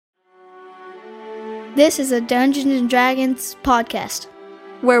This is a Dungeons and Dragons podcast.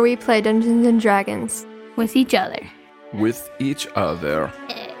 Where we play Dungeons and Dragons. With each other. With each other.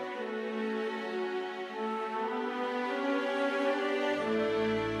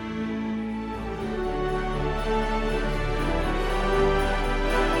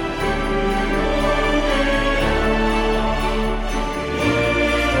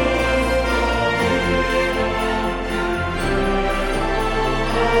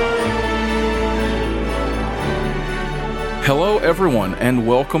 Hello, everyone, and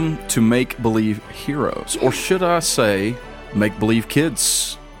welcome to Make Believe Heroes, or should I say, Make Believe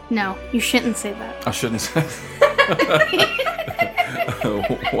Kids? No, you shouldn't say that. I shouldn't say.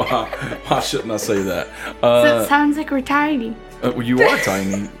 Why shouldn't I say that? That sounds like we're tiny. You are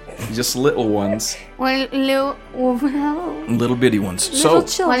tiny, just little ones, Little little bitty ones.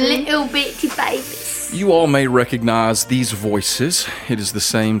 little bitty babies. You all may recognize these voices. It is the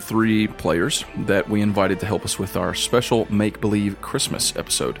same three players that we invited to help us with our special Make Believe Christmas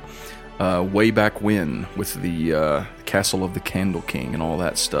episode. Way back when, with the Castle of the Candle King and all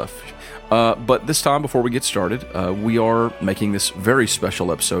that stuff. But this time, before we get started, we are making this very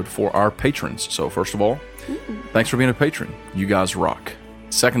special episode for our patrons. So first of all, thanks for being a patron. You guys rock.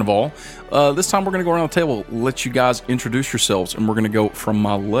 Second of all, this time we're going to go around the table, let you guys introduce yourselves, and we're going to go from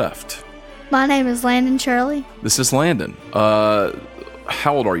my left. My name is Landon Shirley. This is Landon. How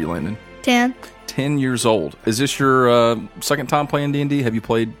old are you, Landon? 10. 10 years old. Is this your second time playing D&D? Have you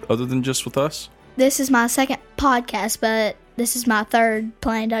played other than just with us? This is my second podcast, but this is my third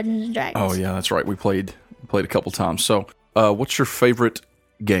playing Dungeons and Dragons. Oh, yeah, that's right. We played a couple times. So, what's your favorite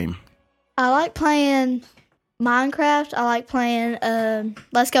game? I like playing Minecraft. I like playing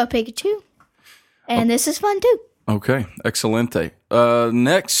Let's Go Pikachu. And this is fun, too. Okay, excelente.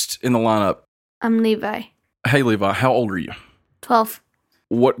 Next in the lineup. I'm Levi. Hey, Levi, how old are you? 12.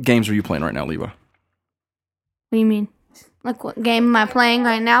 What games are you playing right now, Levi? What do you mean? Like, what game am I playing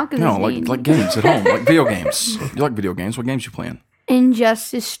right now? No, like games at home, like video games. You like video games. What games you playing?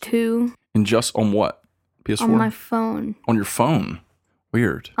 Injustice 2. Just on what? PS4? On my phone. On your phone?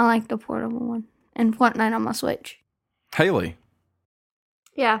 Weird. I like the portable one. And Fortnite on my Switch. Haley.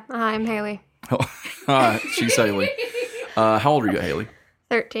 Yeah, hi, I'm Haley. Hi, she's Haley. How old are you, Haley?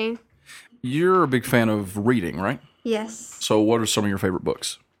 13. You're a big fan of reading, right? Yes. So what are some of your favorite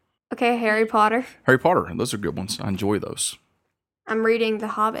books? Okay, Harry Potter. Harry Potter. Those are good ones. I enjoy those. I'm reading The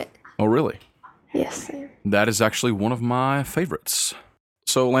Hobbit. Oh, really? Yes, sir. That is actually one of my favorites.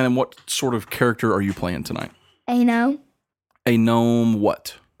 So, Landon, what sort of character are you playing tonight? A gnome. A gnome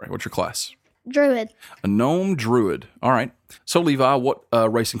what? Right, what's your class? Druid. A gnome druid. All right. So, Levi, what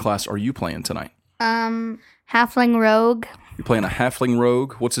racing class are you playing tonight? Halfling Rogue. You're playing a halfling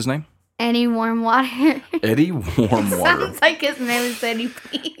rogue. What's his name? Eddie Warmwater. Eddie Warmwater. Sounds like his name is Eddie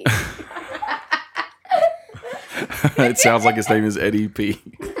P. It sounds like his name is Eddie P.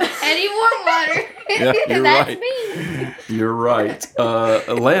 Eddie Warmwater. Yeah, you're That's right. me. You're right.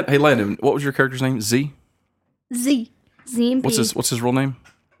 Hey, Landon, what was your character's name? Z? Z. Z and P. What's his real name?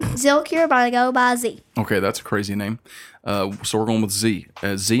 Zilcure, but I go by Z. Okay, that's a crazy name. So we're going with Z.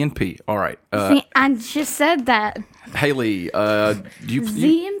 Z and P. All right. See, I just said that. Haley,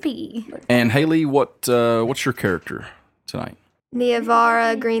 Z and P. And Haley, what's your character tonight?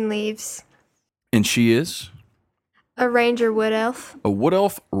 Neavara Greenleaves. And she is? A ranger wood elf. A wood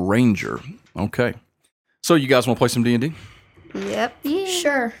elf ranger. Okay. So you guys want to play some D&D? Yep. Yeah.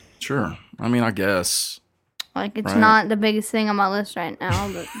 Sure. Sure. I mean, I guess. Like, it's Right. not the biggest thing on my list right now,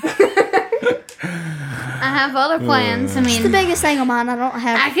 but I have other plans. I mean, it's the biggest thing on mine. I don't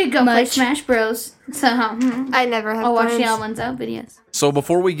have. I could go play Smash Bros. So I never have I'll watch plans. the Almanzo videos. So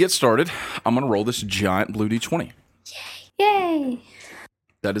before we get started, I'm going to roll this giant blue D20. Yay!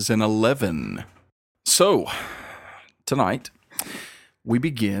 That is an 11. So, tonight, we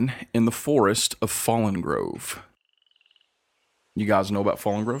begin in the forest of Fallen Grove. You guys know about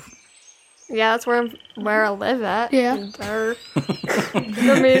Fallen Grove? Yeah, that's where I live at. Yeah.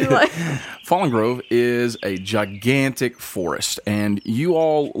 I mean, like, Fallen Grove is a gigantic forest, and you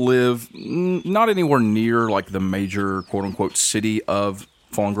all live not anywhere near like the major quote-unquote city of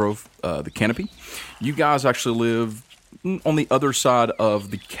Fallen Grove, the Canopy. You guys actually live on the other side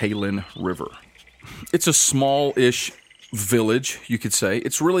of the Kalen River. It's a small-ish village, you could say.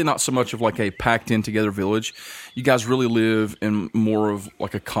 It's really not so much of like a packed-in together village. You guys really live in more of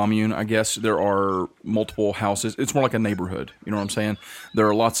like a commune, I guess. There are multiple houses. It's more like a neighborhood, you know what I'm saying? There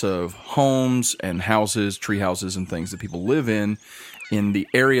are lots of homes and houses, tree houses and things that people live in the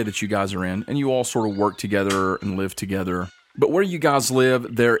area that you guys are in, and you all sort of work together and live together. But where you guys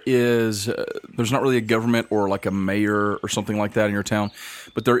live, there's not really a government or like a mayor or something like that in your town,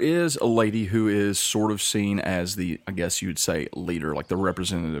 but there is a lady who is sort of seen as the, I guess you'd say, leader, like the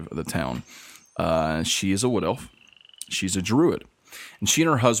representative of the town. She is a wood elf. She's a druid. And she and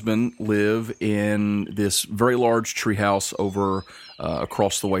her husband live in this very large treehouse over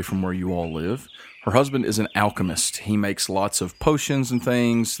across the way from where you all live. Her husband is an alchemist. He makes lots of potions and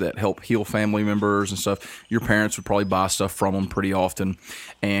things that help heal family members and stuff. Your parents would probably buy stuff from him pretty often.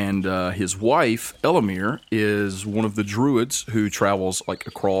 And his wife, Elamir, is one of the druids who travels like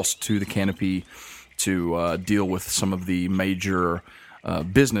across to the canopy to deal with some of the major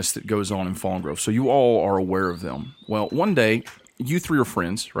business that goes on in Fallen Grove. So you all are aware of them. Well, one day, you three are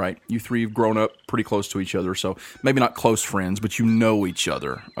friends, right? You three have grown up pretty close to each other, so maybe not close friends, but you know each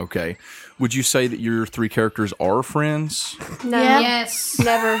other, okay? Would you say that your three characters are friends? No. Yep. Yes.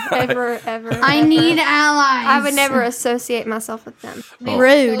 Never, ever. I need allies. I would never associate myself with them.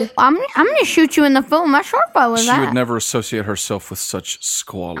 Rude. I'm gonna shoot you in the foot with my short bow with She that. would never associate herself with such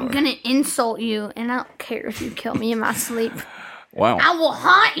squalor. I'm gonna insult you, and I don't care if you kill me in my sleep. Wow. I will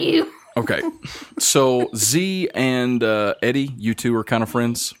haunt you. Okay. So Z and Eddie, you two are kind of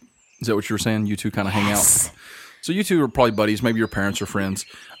friends? Is that what you were saying? You two kind of hang out? So you two are probably buddies. Maybe your parents are friends.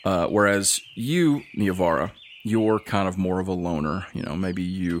 Whereas you, Niavara, you're kind of more of a loner. You know, maybe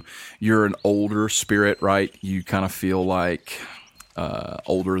you're an older spirit, right? You kind of feel like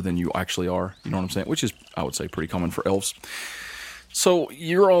older than you actually are. You know what I'm saying? Which is, I would say, pretty common for elves. So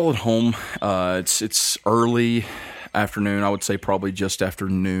you're all at home. It's early afternoon. I would say probably just after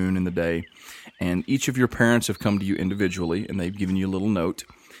noon in the day. And each of your parents have come to you individually, and they've given you a little note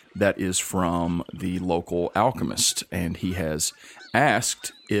that is from the local alchemist. And he has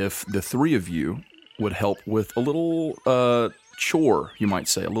asked if the three of you would help with a little chore, you might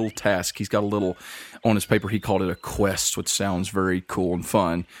say, a little task. He's got a little on his paper. He called it a quest, which sounds very cool and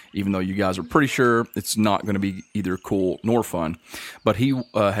fun, even though you guys are pretty sure it's not going to be either cool nor fun. But he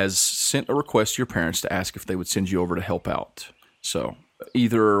has sent a request to your parents to ask if they would send you over to help out. So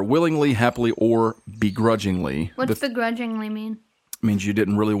either willingly, happily, or begrudgingly. What's begrudgingly mean? Means you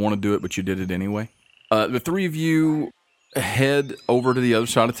didn't really want to do it, but you did it anyway. The three of you head over to the other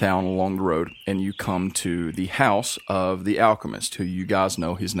side of town along the road, and you come to the house of the alchemist, who you guys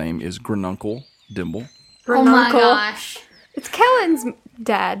know his name is Granuncle Dimble. Oh my Grununcle. gosh. It's Kellen's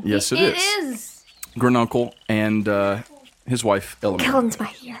dad. Yes, It it is. is. Granuncle and his wife, Elamir. Kellen's my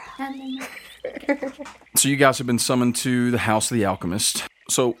hero. So you guys have been summoned to the house of the alchemist.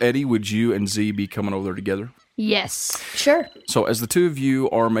 So, Eddie, would you and Z be coming over there together? Yes. Sure. So, as the two of you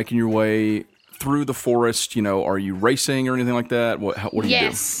are making your way through the forest, you know, are you racing or anything like that? What do you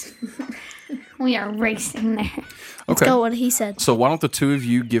Yes. We are racing there. do? Let's Okay. go what he said. So, why don't the two of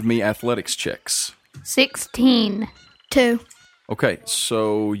you give me athletics checks? 16. 2. Okay,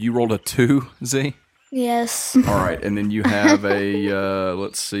 so you rolled a 2, Z? Yes. All right, and then you have a,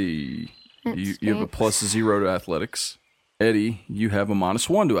 let's see, you have a +0 to athletics. Eddie, you have a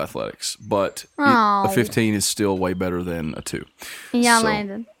 -1 to athletics, but a 15 is still way better than a 2. Yeah, So,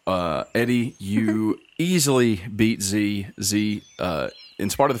 landed. Eddie, you easily beat Z. Z, in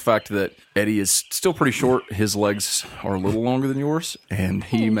spite of the fact that Eddie is still pretty short, his legs are a little longer than yours, and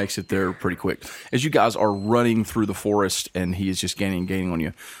he makes it there pretty quick. As you guys are running through the forest, and he is just gaining on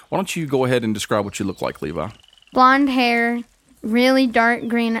you, why don't you go ahead and describe what you look like, Levi? Blonde hair, really dark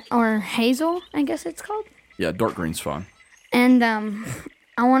green, or hazel, I guess it's called. Yeah, dark green's fine. And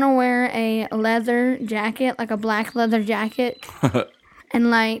I want to wear a leather jacket, like a black leather jacket,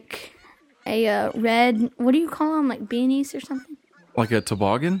 and like a red, what do you call them, like beanies or something? Like a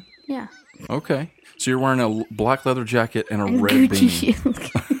toboggan? Yeah. Okay. So you're wearing a black leather jacket and a And red Gucci beanie.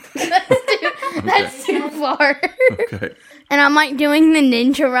 shoes. That's too far. Okay. And I'm like doing the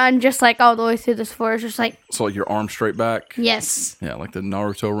ninja run just like all the way through this forest, just like, So like your arm straight back? yes. Yeah, like the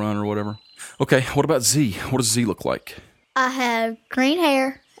Naruto run or whatever. Okay, what about Z? What does Z look like? I have green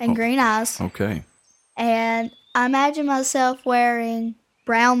hair and green eyes, Okay. and I imagine myself wearing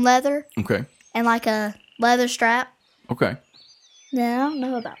brown leather Okay. and like a leather strap. Okay. Then I don't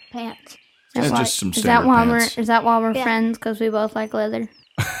know about pants. And Just like- just some Is that standard why pants. we're Yeah. friends? Because we both like leather.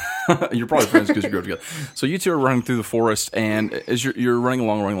 You're probably friends because you grow together. So you two are running through the forest, and as you're running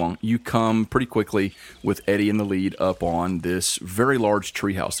along, you come pretty quickly with Eddie in the lead up on this very large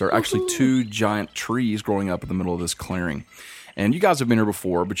tree house. There are actually 2 giant trees growing up in the middle of this clearing. And you guys have been here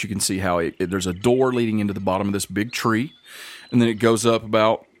before, but you can see how there's a door leading into the bottom of this big tree, and then it goes up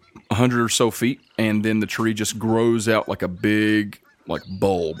about 100 or so feet, and then the tree just grows out like a big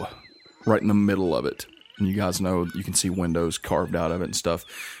bulb right in the middle of it. And you guys know you can see windows carved out of it and stuff.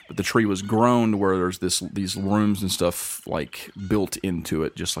 But the tree was grown to where there's these rooms and stuff like built into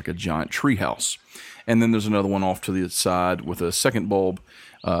it, just like a giant tree house. And then there's another one off to the side with a second bulb,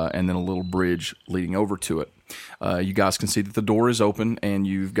 and then a little bridge leading over to it. You guys can see that the door is open, and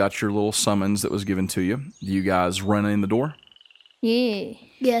you've got your little summons that was given to you. You guys run in the door? Yeah.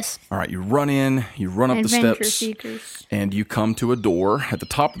 Yes. All right, you run in, you run up the Adventure steps, seekers. and you come to a door at the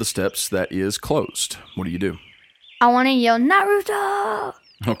top of the steps that is closed. What do? I want to yell Naruto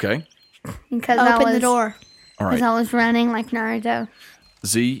Okay. because Open the door. All Because right. I was running like Naruto.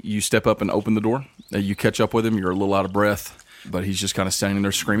 Z, you step up and open the door. You catch up with him. You're a little out of breath, but he's just kind of standing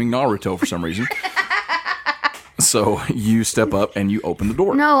there screaming Naruto for some reason. So you step up and you open the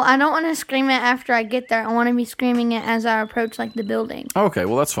door. No, I don't want to scream it after I get there. I want to be screaming it as I approach like the building. Okay,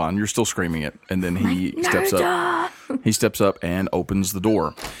 well that's fine. You're still screaming it, and then he steps up. Naruto! He steps up and opens the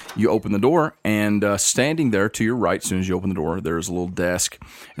door. You open the door, and standing there to your right, as soon as you open the door, there's a little desk,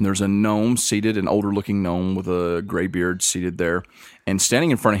 and there's a gnome seated, an older-looking gnome with a gray beard seated there. And standing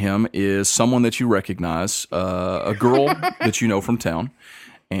in front of him is someone that you recognize, a girl that you know from town.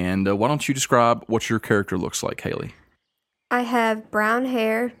 And why don't you describe what your character looks like, Haley? I have brown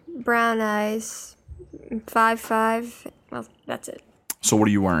hair, brown eyes, 5'5". Well, that's it. So what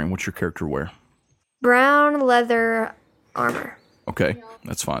are you wearing? What's your character wear? Brown leather armor. Okay,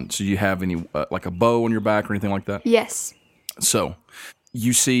 that's fine. So you have any, like a bow on your back or anything like that? Yes. So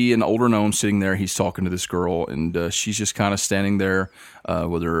you see an older gnome sitting there. He's talking to this girl, and she's just kind of standing there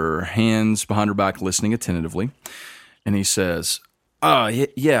with her hands behind her back, listening attentively. And he says,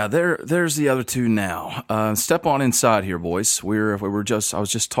 yeah, there's the other two now. Step on inside here, boys. I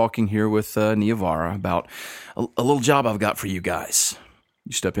was just talking here with Niavara about a little job I've got for you guys.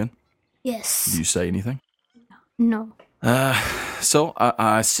 You step in. Yes. Do you say anything? No. So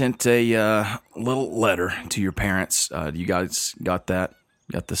I sent a little letter to your parents. You guys got that?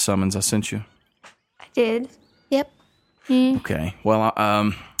 Got the summons I sent you? I did. Yep. Okay. Well,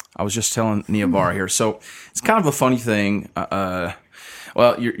 I was just telling Niavara here. So it's kind of a funny thing.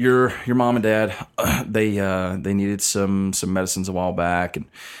 Well, your mom and dad, they needed some medicines a while back, and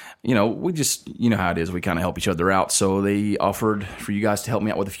we just how it is. We kind of help each other out. So they offered for you guys to help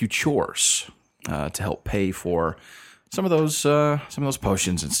me out with a few chores to help pay for some of those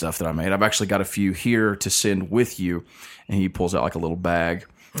potions and stuff that I made. I've actually got a few here to send with you. And he pulls out like a little bag,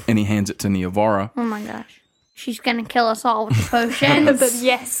 and he hands it to Niavara. Oh my gosh. She's going to kill us all with the potions.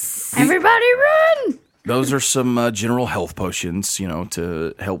 Yes. Everybody run! Those are some general health potions,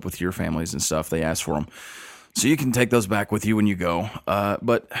 to help with your families and stuff. They asked for them. So you can take those back with you when you go.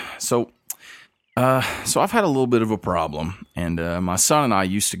 So I've had a little bit of a problem. And my son and I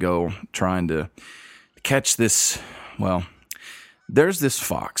used to go trying to catch this. Well, there's this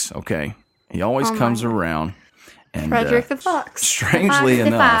fox, okay? He always comes around. And, Frederick the Fox. Strangely The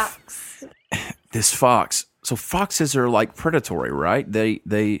enough, Fox. this fox. So foxes are like predatory, right? They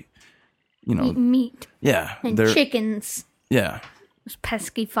Eat meat yeah, and they're chickens. yeah. Those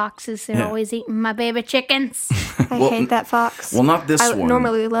pesky foxes, they're Yeah. always eating my baby chickens. I hate that fox. Well, not this I one.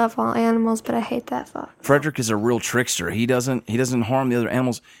 normally love all animals, but I hate that fox. Frederick is a real trickster. He doesn't harm the other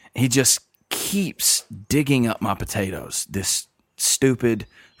animals. He just keeps digging up my potatoes. This stupid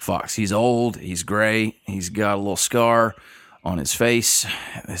fox. He's old. He's gray. He's got a little scar on his face.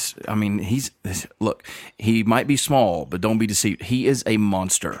 Look, he might be small, but don't be deceived. He is a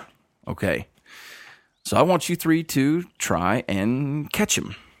monster. Okay. So I want you three to try and catch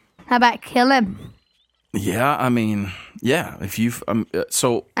him. How about kill him? Yeah, if you've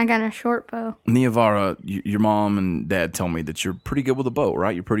so I got a short bow. Niavara, your mom and dad tell me that you're pretty good with a bow,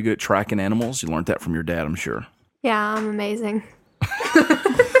 right? You're pretty good at tracking animals. You learned that from your dad, I'm sure. Yeah, I'm amazing.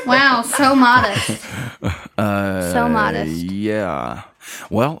 Wow, so modest. So modest. Yeah.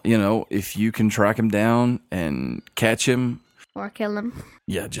 Well, if you can track him down and catch him, Or kill him.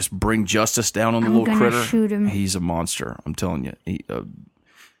 yeah, just bring justice down on the I'm little gonna critter. shoot him. He's a monster. I'm telling you.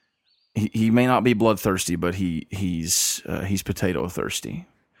 He may not be bloodthirsty, but he's potato thirsty.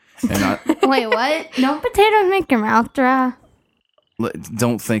 And Wait, what? Don't potatoes make your mouth dry?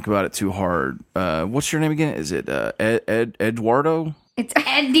 don't think about it too hard. What's your name again? Is it Eduardo? It's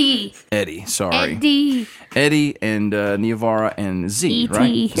Eddie. Eddie. Sorry, Eddie. Eddie and Niavara and Z, E.T..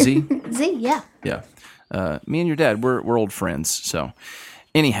 right? Z. Z, yeah. Yeah. Me and your dad, we're old friends. So,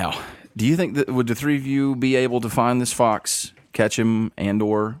 anyhow, do you think that would the three of you be able to find this fox, catch him,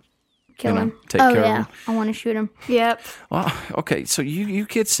 and/or Kill him. take Oh, care yeah. of him? I want to shoot him. Yep. Well, okay. So you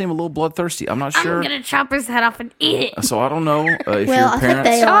kids seem a little bloodthirsty. I'm not sure. I'm going to chop his head off and eat it. So I don't know if Well, your I think parents.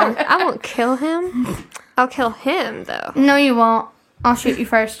 they are. I won't kill him. I'll kill him, though. No, you won't. I'll shoot you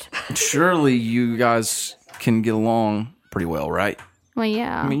first. Surely you guys can get along pretty well, right? Well,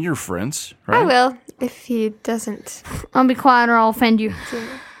 yeah. I mean, you're friends, right? I will if he doesn't. I'll be quiet or I'll offend you.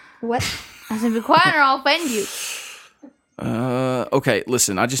 What? I said, be quiet or I'll offend you. Okay,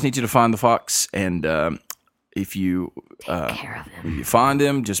 listen, I just need you to find the fox, and if you Care of him. if you find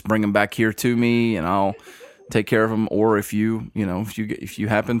him, just bring him back here to me, and I'll take care of him. Or if you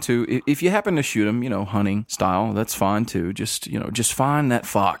happen to shoot him, hunting style, that's fine too. Just find that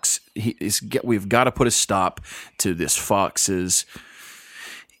fox. We've got to put a stop to this fox's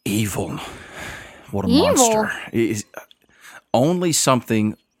evil. What a monster! Only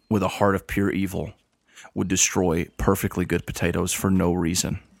something with a heart of pure evil would destroy perfectly good potatoes for no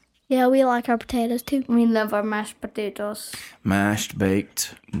reason. Yeah, we like our potatoes too. We love our mashed potatoes. Mashed,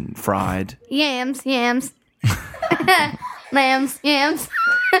 baked, and fried. Yams. Lambs, yams.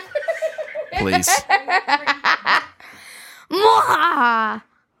 Please. Mwah!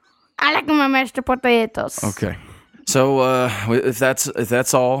 I like my mashed potatoes. Okay. So if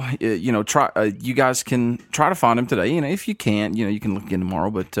that's all, try. You guys can try to find him today. If you can't, you can look again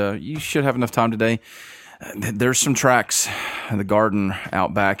tomorrow. But you should have enough time today. There's some tracks in the garden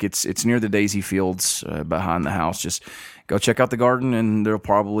out back. It's near the daisy fields behind the house. Just go check out the garden, and there'll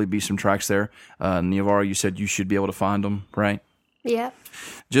probably be some tracks there. Niavara, you said you should be able to find them, right? Yeah.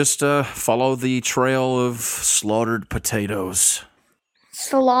 Just follow the trail of slaughtered potatoes.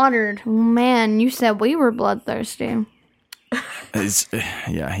 Slaughtered. Man, you said we were bloodthirsty. He's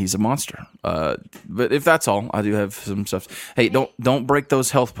a monster. But if that's all, I do have some stuff. Hey, don't break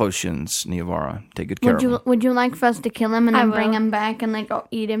those health potions, Niavara. Take good care of him. Would you like for us to kill him and I then will. bring him back and go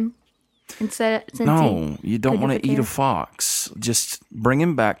eat him? No, you don't want to eat a fox. Just bring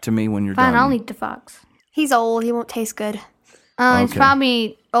him back to me when you're Fine, done. I'll eat the fox. He's old. He won't taste good. Oh, he's Okay.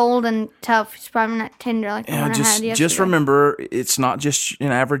 probably old and tough. He's probably not tender like the one I had yesterday. Just remember, it's not just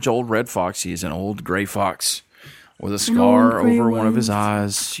an average old red fox. He's an old gray fox with a scar old gray over one of his one.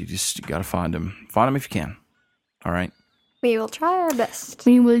 eyes. You got to find him. Find him if you can. All right. We will try our best.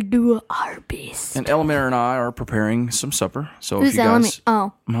 We will do our best. And Elamir and I are preparing some supper. So Who's if you guys, Elamir?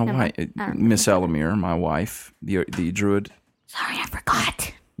 Oh, my never wife, mind. I don't Miss Elamir, my wife, the druid. sorry, I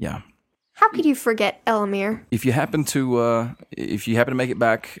forgot. Yeah. How could you forget Elamir? If you happen to make it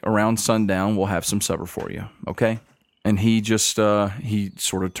back around sundown, we'll have some supper for you. Okay. And he just he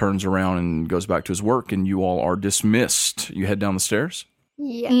sort of turns around and goes back to his work, and you all are dismissed. You head down the stairs.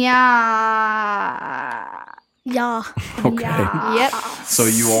 Yeah. Yeah. Yeah. Okay. Yep. So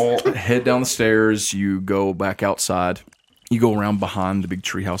you all head down the stairs. You go back outside. You go around behind the big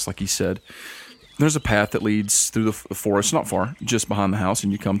treehouse, like he said. There's a path that leads through the forest, not far, just behind the house,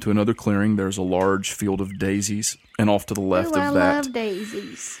 and you come to another clearing. There's a large field of daisies, and off to the left I of that love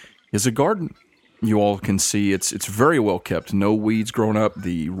daisies. is a garden. You all can see it's very well kept. No weeds growing up.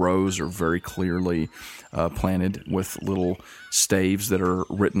 The rows are very clearly planted with little staves that are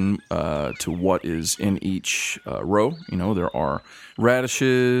written to what is in each row. There are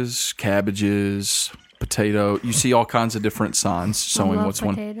radishes, cabbages, potato. You see all kinds of different signs I showing love what's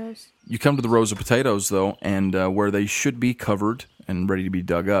one. potatoes. You come to the rows of potatoes, though, and where they should be covered and ready to be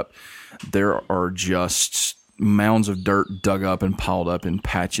dug up, there are just mounds of dirt dug up and piled up in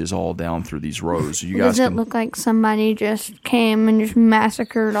patches all down through these rows. You guys Does it can, look like somebody just came and just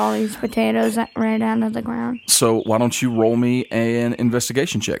massacred all these potatoes right out of the ground? so why don't you roll me an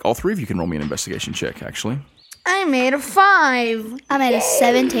investigation check? All three of you can roll me an investigation check, actually. I made a 5. I made a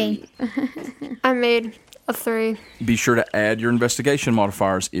 17. I made a 3. Be sure to add your investigation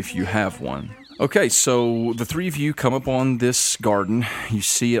modifiers if you have one. Okay, so the three of you come up on this garden. You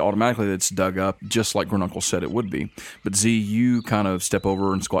see it automatically that it's dug up, just like Grununcle said it would be. But Z, you kind of step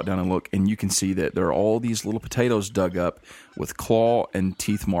over and squat down and look, and you can see that there are all these little potatoes dug up with claw and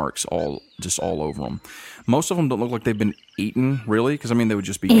teeth marks all over them. Most of them don't look like they've been eaten, really, because, they would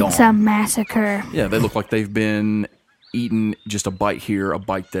just be It's gone. a massacre. Yeah, they look like they've been eaten, just a bite here, a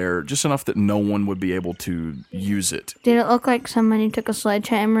bite there, just enough that no one would be able to use it. Did it look like somebody took a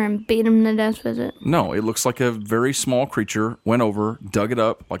sledgehammer and beat him to death with it? No, it looks like a very small creature went over, dug it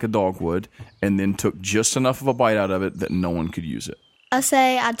up like a dog would, and then took just enough of a bite out of it that no one could use it. I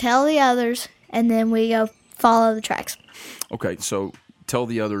say I tell the others, and then we go follow the tracks. Okay, so tell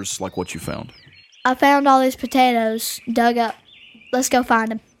the others what you found. I found all these potatoes dug up. Let's go find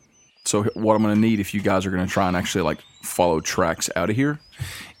them. So what I'm going to need, if you guys are going to try and actually follow tracks out of here,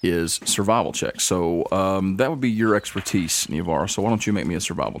 is survival checks. So that would be your expertise, Niavara. So why don't you make me a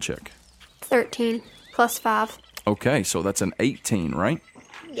survival check? 13 plus 5. Okay, so that's an 18, right?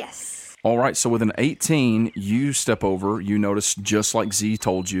 Yes. All right, so with an 18, you step over. You notice, just like Z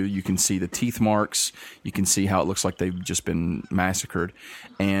told you, you can see the teeth marks. You can see how it looks like they've just been massacred.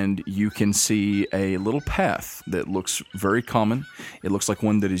 And you can see a little path that looks very common. It looks like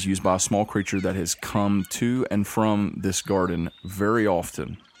one that is used by a small creature that has come to and from this garden very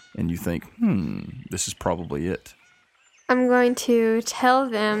often. And you think, this is probably it. I'm going to tell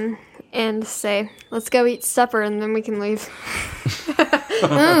them and say, let's go eat supper and then we can leave.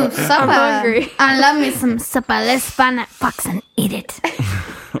 Ooh, supper. I'm hungry. I love me some supper. Let's find that fox and eat it.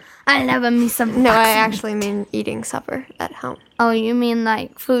 I love me some No, fox I and- actually mean eating supper at home. Oh, you mean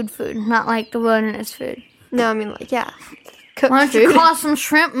like food, not like the wilderness food. No, I mean like, yeah. Cooked Why don't you food. call some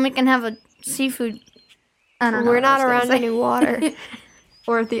shrimp and we can have a seafood? I don't know. We're what I not was gonna around say. any water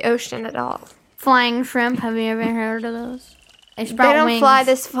or the ocean at all. Flying shrimp. Have you ever heard of those? They They sprout don't wings. fly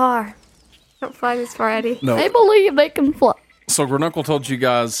this far. Don't fly this far, Eddie. No. They believe they can fly. So Granuncle told you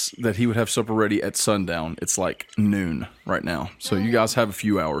guys that he would have supper ready at sundown. It's like noon right now. So you guys have a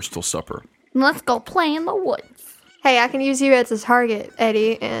few hours till supper. Let's go play in the woods. Hey, I can use you as a target,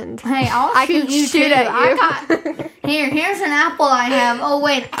 Eddie, and Hey, I'll I shoot can you shoot too. at you. I got here's an apple I have. Oh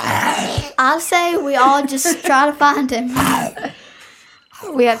wait, I say we all just try to find him.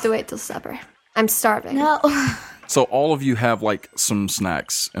 we have to wait till supper. I'm starving. No. So all of you have like some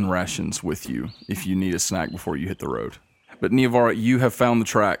snacks and rations with you if you need a snack before you hit the road. But Niavara, you have found the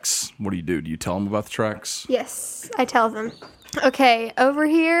tracks. What do? Do you tell them about the tracks? Yes, I tell them. Okay, over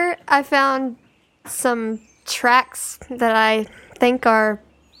here I found some tracks that I think I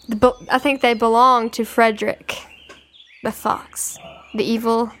think they belong to Frederick, the fox, the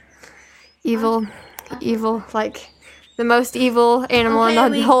evil, like the most evil animal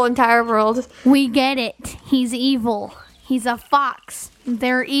in the whole entire world. we get it. He's evil. He's a fox.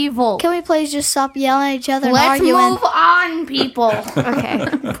 They're evil. Can we please just stop yelling at each other and Let's arguing? move on, people. Okay.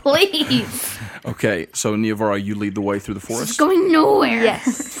 Please. Okay, so Niavara, you lead the way through the It's forest. going nowhere.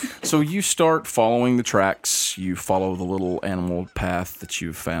 Yes. So you start following the tracks. You follow the little animal path that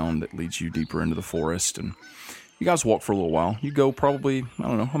you've found that leads you deeper into the forest. And you guys walk for a little while. You go probably, I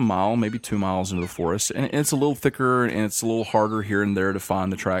don't know, a mile, maybe 2 miles into the forest. And it's a little thicker and it's a little harder here and there to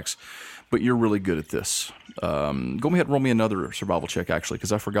find the tracks. But you're really good at this. Go ahead and roll me another survival check, actually,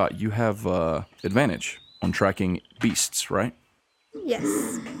 because I forgot. You have advantage on tracking beasts, right? Yes.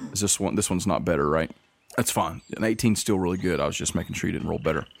 Is this one? This one's not better, right? That's fine. An 18's still really good. I was just making sure you didn't roll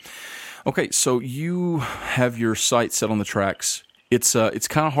better. Okay, so you have your sight set on the tracks. It's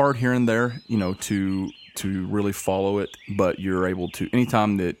kind of hard here and there, to really follow it, but you're able to.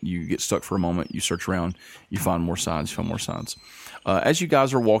 Anytime that you get stuck for a moment, you search around, you find more signs. As you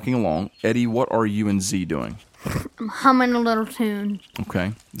guys are walking along, Eddie, what are you and Z doing? I'm humming a little tune.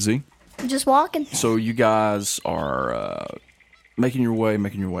 Okay, Z. Just walking. So you guys are making your way.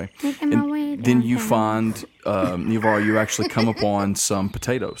 Making my And way then you downtown. find, Niavara, you actually come upon some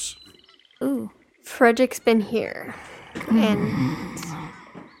potatoes. Ooh. Frederick's been here. And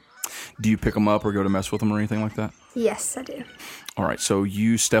Do you pick them up or go to mess with them or anything like that? yes, I do. All right, so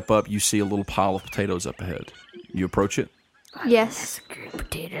you step up, you see a little pile of potatoes up ahead. You approach it, Yes.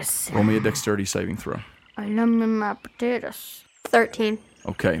 Potatoes. roll me a dexterity saving throw. I love me my potatoes. 13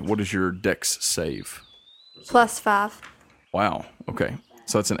 Okay, what is your dex save? plus 5. Wow, okay.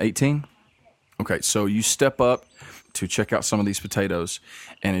 So that's an 18? Okay, so you step up to check out some of these potatoes,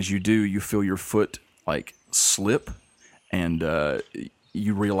 and as you do, you feel your foot, like, slip, and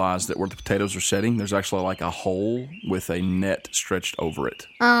you realize that where the potatoes are setting, there's actually, like, a hole with a net stretched over it.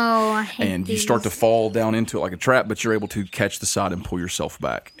 Oh, I hate And you these. start to fall down into it like a trap, but you're able to catch the side and pull yourself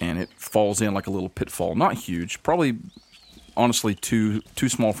back. And it falls in like a little pitfall. Not huge, probably honestly too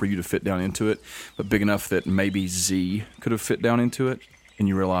small for you to fit down into it, but big enough that maybe Z could have fit down into it. And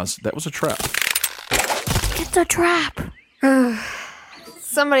you realize that was a trap. It's a trap.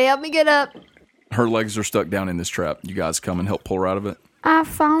 Somebody help me get up. Her legs are stuck down in this trap. You guys come and help pull her out of it. I've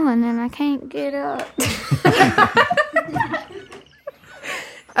fallen and I can't get up.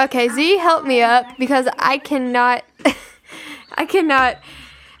 Okay, Z, help me up because I cannot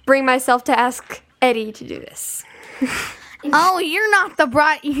bring myself to ask Eddie to do this. Oh, you're not the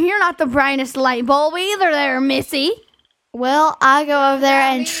brightest light bulb either there, Missy. Well, I go over there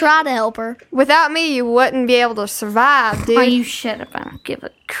and try to help her. Without me, you wouldn't be able to survive, dude. Oh, you shut up. I don't give a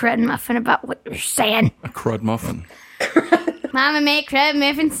crud muffin about what you're saying. A crud muffin. Mama make crud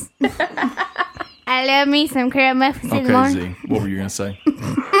muffins. I love me some crud muffins in the Okay, morning. Z, what were you going to say?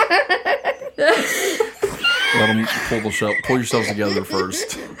 Let them pull yourselves together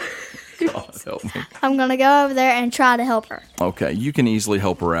first. God, help me? I'm gonna go over there and try to help her. Okay, you can easily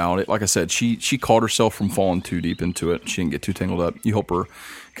help her out. Like I said, she caught herself from falling too deep into it. She didn't get too tangled up. You help her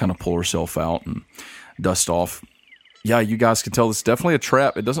kind of pull herself out and dust off. Yeah, you guys can tell this is definitely a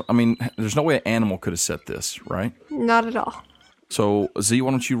trap. It doesn't. I mean, there's no way an animal could have set this, right? Not at all. So Z,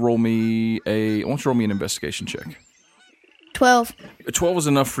 why don't you roll me an investigation check? 12. 12 is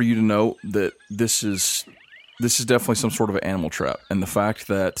enough for you to know that this is definitely some sort of an animal trap, and the fact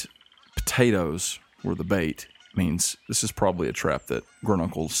that potatoes were the bait means this is probably a trap that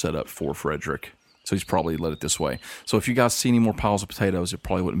Grununcle set up for Frederick. So he's probably led it this way. So if you guys see any more piles of potatoes, it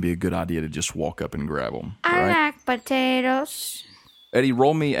probably wouldn't be a good idea to just walk up and grab them. I Right? like potatoes. Eddie,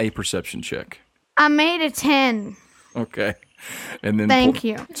 roll me a perception check. I made a 10. Okay, and then Thank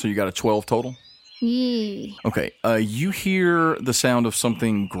you. So you got a 12 total. Yee. Okay, you hear the sound of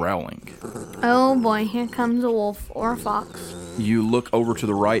something growling. Oh boy, here comes a wolf or a fox. You look over to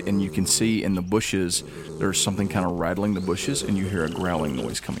the right and you can see in the bushes there's something kind of rattling the bushes, and you hear a growling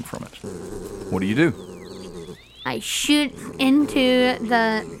noise coming from it. What do you do? I shoot into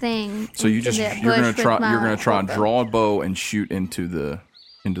the thing. So you into just the you're gonna bush try with my you're gonna try and bow. draw a bow and shoot into the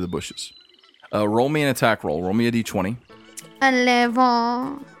bushes. Roll me an attack roll. Roll me a d20. A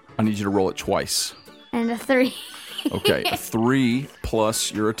level I need you to roll it twice. and a 3. Okay, a 3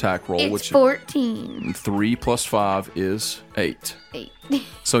 plus your attack roll, It's which 14. 3 plus 5 is 8. 8.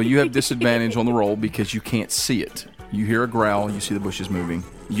 So you have disadvantage on the roll because you can't see it. You hear a growl, you see the bushes moving.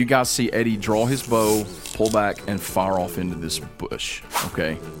 You guys see Eddie draw his bow, pull back, and fire off into this bush,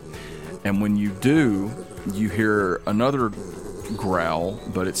 okay? And when you do, you hear another growl,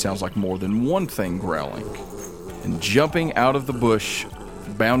 but it sounds like more than one thing growling. And jumping out of the bush,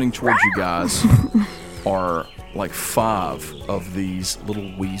 bounding towards you guys, are like 5 of these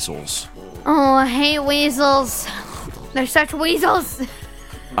little weasels. Oh, I hate weasels. They're such weasels.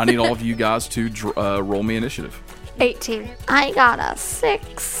 I need all of you guys to roll me initiative. 18. I got a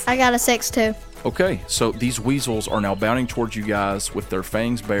 6. I got a 6 too. Okay, so these weasels are now bounding towards you guys with their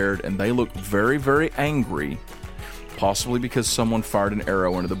fangs bared, and they look very, very angry, possibly because someone fired an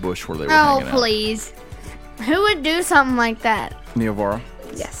arrow into the bush where they were Oh, hanging out. please. Who would do something like that? Neovara,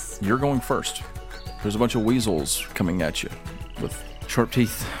 Yes. you're going first. There's a bunch of weasels coming at you with sharp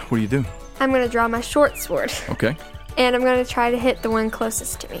teeth. What do you do? I'm going to draw my short sword. Okay. And I'm going to try to hit the one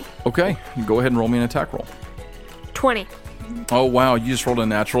closest to me. Okay, go ahead and roll me an attack roll. 20. Oh, wow, you just rolled a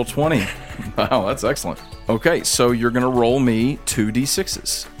natural 20. Wow, that's excellent. Okay, so you're going to roll me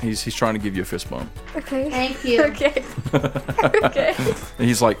 2d6s. He's trying to give you a fist bump. Okay. Thank you. Okay. Okay.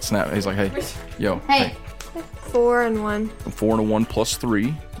 He's like, snap. He's like, hey, yo, Hey. 4 and 1. 4 and a 1 plus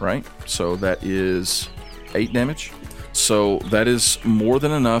 3, right? So that is 8 damage. So that is more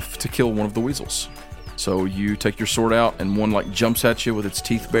than enough to kill one of the weasels. So you take your sword out, and one like jumps at you with its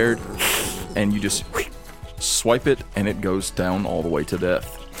teeth bared, and you just swipe it, and it goes down all the way to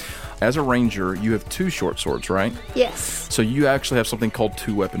death. As a ranger, you have 2 short swords, right? Yes. So you actually have something called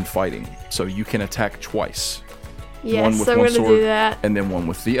 2-weapon fighting. So you can attack twice. One Yes, with I'm one going to sword, do that. and then one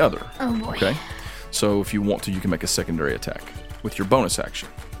with the other. Oh, boy. Okay? So if you want to, you can make a secondary attack with your bonus action.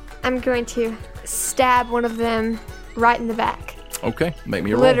 I'm going to stab one of them right in the back. Okay, make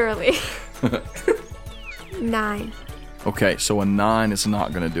me a roll. Literally. 9. Okay, so a 9 is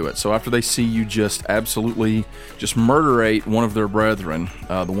not going to do it. So after they see you just absolutely just murderate one of their brethren,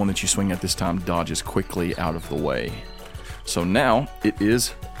 the one that you swing at this time dodges quickly out of the way. So now it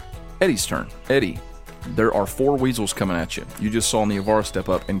is Eddie's turn. Eddie, there are 4 weasels coming at you. You just saw Neovara step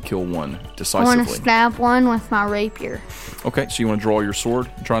up and kill one I want to decisively. stab one with my rapier. Okay, so you want to draw your sword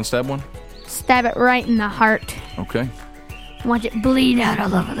and try and stab one? Stab it right in the heart. Okay. Watch it bleed out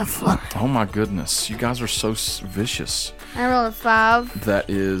all over the floor. Oh my goodness, you guys are so vicious. I rolled a 5. That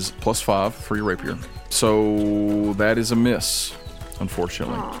is plus 5 for your rapier. So that is a miss,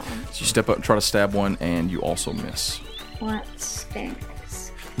 unfortunately. So you step up and try to stab one, and you also miss. What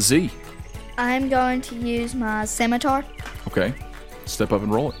stinks? Z, I'm going to use my scimitar. okay. Step up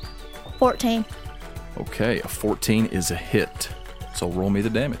and roll it. 14. Okay, a 14 is a hit. So roll me the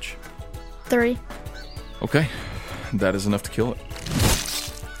damage. 3. Okay, that is enough to kill it.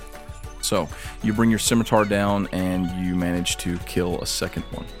 So you bring your scimitar down and you manage to kill a second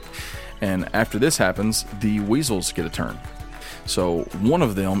one. And after this happens, the weasels get a turn. So one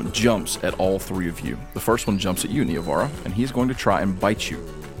of them jumps at all 3 of you. The first one jumps at you, Neovara, and he's going to try and bite you.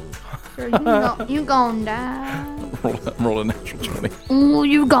 You gonna die. Roll a natural 20. Ooh,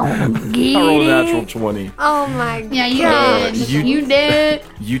 you gonna get I rolled a it. natural 20. Oh my Yeah, you god. did. You- You did.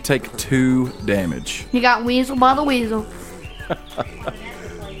 You take 2 damage. You got weasel by the weasel.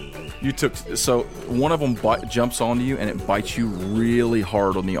 You took so one of them jumps onto you and it bites you really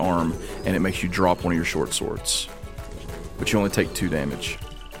hard on the arm and it makes you drop one of your short swords. But you only take 2 damage.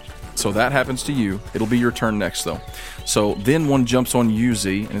 So that happens to you. It'll be your turn next though. So then one jumps on you,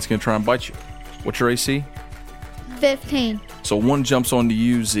 Z, and it's going to try and bite you. What's your AC? 15. So one jumps onto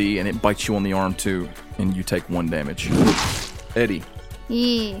you, Z, and it bites you on the arm too, and you take 1 damage. Eddie.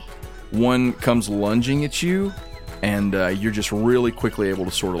 Yeah. One comes lunging at you, and you're just really quickly able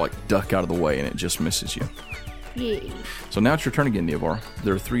to sort of like duck out of the way, and it just misses you. Yeah. So now it's your turn again, Neovar.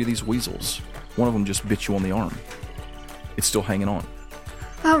 There are 3 of these weasels. One of them just bit you on the arm. It's still hanging on.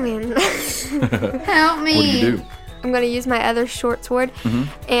 Oh, man. Help me. What do you do? I'm going to use my other short sword,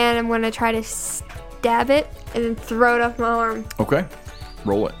 and I'm going to try to stab it and then throw it off my arm. Okay.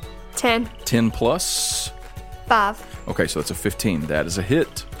 Roll it. 10. 10 plus. 5. Okay, so that's a 15. That is a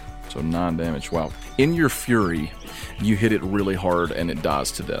hit. So 9 damage. Wow. In your fury, you hit it really hard and it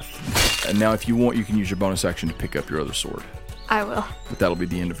dies to death. And now if you want, you can use your bonus action to pick up your other sword. I will. But that'll be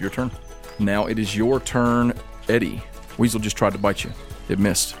the end of your turn. Now it is your turn, Eddie. Weasel just tried to bite you. It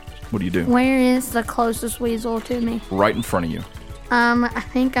missed. What do you do? Where is the closest weasel to me? Right in front of you. I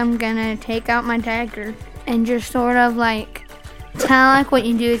think I'm gonna take out my dagger and just sort of like, kind of like what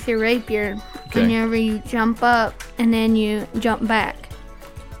you do with your rapier. Okay. Whenever you jump up and then you jump back.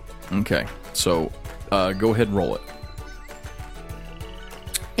 Okay, so go ahead and roll it.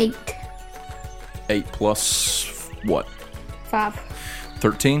 8. 8 plus what? 5.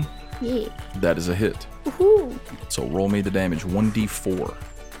 13? Yeah. That is a hit. Woohoo. So roll me the damage. 1d4.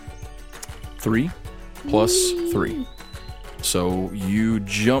 3 plus 3. So you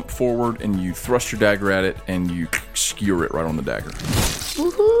jump forward and you thrust your dagger at it and you skewer it right on the dagger.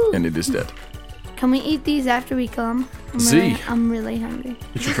 Woohoo. And it is dead. Can we eat these after we come? Z. I'm really hungry.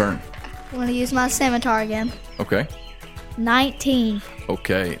 It's your turn. I'm going to use my scimitar again. Okay. 19.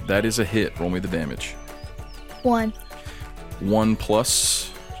 Okay, that is a hit. Roll me the damage. 1. 1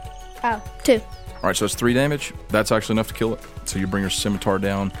 plus. Oh, 2. All right, so that's 3 damage. That's actually enough to kill it. So you bring your scimitar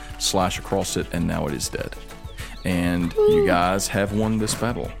down, slash across it, and now it is dead. And you guys have won this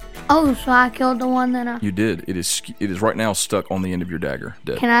battle. Oh, so I killed the one that I... You did. It is right now stuck on the end of your dagger,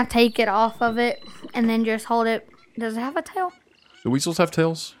 dead. Can I take it off of it and then just hold it? Does it have a tail? Do weasels have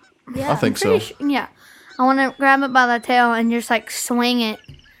tails? Yeah, I think so. Yeah. I want to grab it by the tail and just like swing it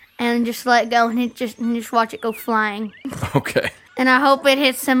and just let go and just watch it go flying. Okay. And I hope it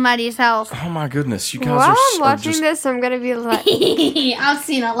hits somebody's house. Oh my goodness, you guys While are I'm watching just... this, I'm going to be like, I've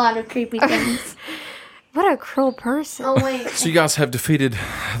seen a lot of creepy things. what a cruel person. Oh, wait. So you guys have defeated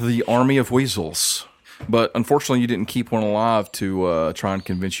the army of weasels. But unfortunately, you didn't keep one alive to try and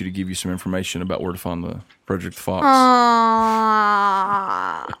convince you to give you some information about where to find the Frederick the Fox. Aww.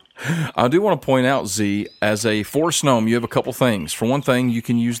 I do want to point out, Z, as a forest gnome, you have a couple things. For one thing, you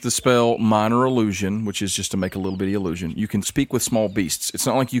can use the spell Minor Illusion, which is just to make a little bitty illusion. You can speak with small beasts. It's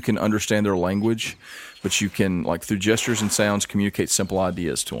not like you can understand their language, but you can, like, through gestures and sounds, communicate simple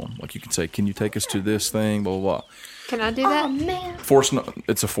ideas to them. Like, you can say, can you take us to this thing, blah, blah, blah. Can I do that? Oh, man.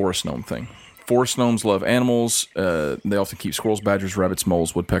 It's a forest gnome thing. Forest gnomes love animals. They often keep squirrels, badgers, rabbits,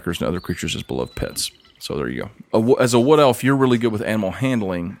 moles, woodpeckers, and other creatures as beloved pets. So there you go. As a wood elf, you're really good with animal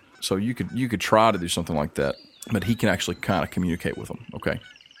handling, so you could try to do something like that. But he can actually kind of communicate with them. Okay.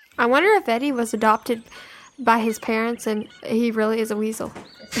 I wonder if Eddie was adopted by his parents and he really is a weasel.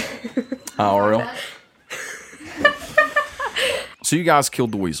 IRL. So you guys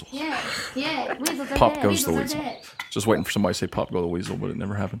killed the weasel. Yeah. Weasels are Pop dead. goes the Weasels are weasel. dead. Just waiting for somebody to say "Pop go the weasel," but it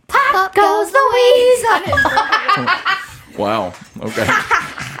never happened. Up goes the weasel. Wow. Okay.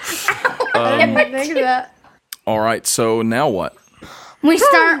 I didn't think of that. All right. So now what? We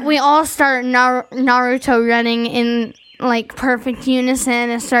all start Naruto running in like perfect unison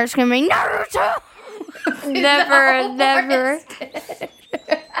and start screaming Naruto. Never.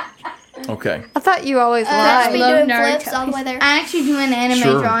 Okay. I thought you always Let's lied. be love doing Naruto. flips all the way there. I actually do an anime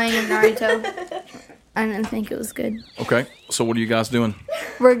Sure. drawing of Naruto. I didn't think it was good. Okay. So what are you guys doing?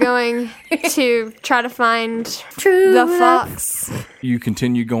 We're going to try to find True. the fox. You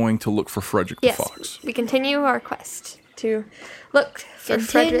continue going to look for Frederick Yes, the Fox. we continue our quest to look for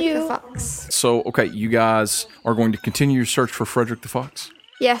Frederick Continue. the Fox. So, okay, you guys are going to continue your search for Frederick the Fox?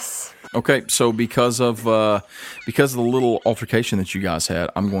 Yes. Okay, so because of the little altercation that you guys had,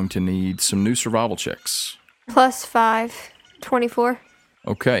 I'm going to need some new survival checks. +5, 24.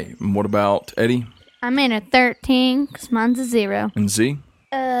 Okay, and what about Eddie I made a 13 because mine's a 0. and Z?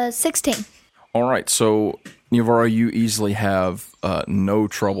 16. All right, so Niavara, you easily have no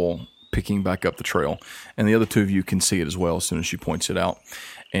trouble picking back up the trail, and the other two of you can see it as well as soon as she points it out.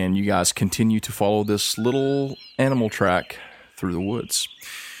 And you guys continue to follow this little animal track through the woods.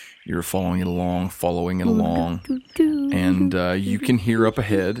 You're following it along, and you can hear up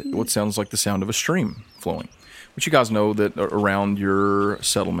ahead what sounds like the sound of a stream flowing. But you guys know that around your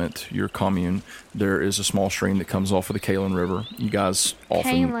settlement, your commune, there is a small stream that comes off of the Kalen River. You guys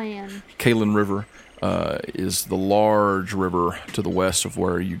often... Kalen River is the large river to the west of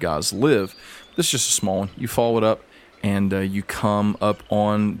where you guys live. This is just a small one. You follow it up, and you come up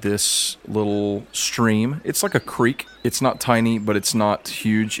on this little stream. It's like a creek. It's not tiny, but it's not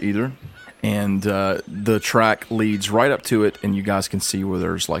huge either. And the track leads right up to it, and you guys can see where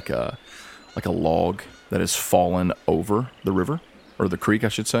there's like a log that has fallen over the river, or the creek, I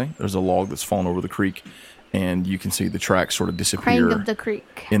should say. There's a log that's fallen over the creek, and you can see the track sort of disappear Crank of the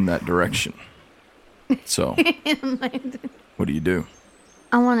creek. in that direction. So, what do you do?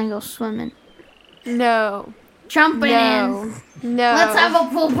 I want to go swimming. No. Jumping No. in. No. Let's have a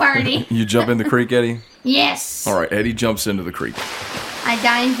pool party. You jump in the creek, Eddie? Yes. All right, Eddie jumps into the creek. I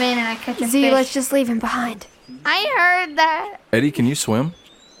dive in and I catch a Z, fish. let's just leave him behind. I heard that. Eddie, can you swim?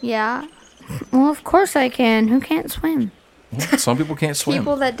 Yeah. Well, of course I can. Who can't swim? Well, some people can't swim.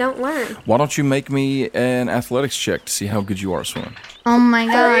 People that don't learn. Why don't you make me an athletics check to see how good you are at swimming? Oh my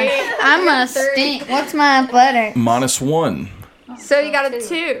gosh. I'm gonna stink. What's my athletic? -1. So you got a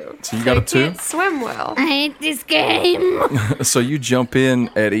 2. So you got a 2? Can't swim well. I hate this game. So you jump in,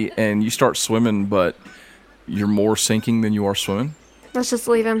 Eddie, and you start swimming, but you're more sinking than you are swimming? Let's just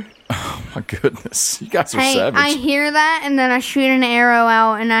leave him. Oh my goodness. You guys are Hey, savage. I hear that and then I shoot an arrow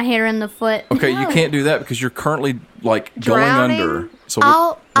out and I hit her in the foot. Okay, you can't do that because you're currently like Drowning? going under. So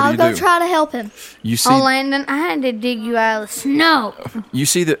I'll what do go you do? try to help him. You see, Oh, Landon, I had to dig you out of the snow. you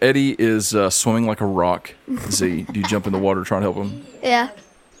see that Eddie is swimming like a rock. Z, do you jump in the water to try to help him? Yeah,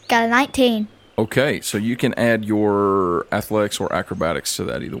 got a 19. Okay, so you can add your athletics or acrobatics to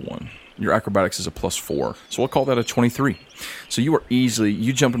that, either one. Your acrobatics is a +4, so we'll call that a 23. So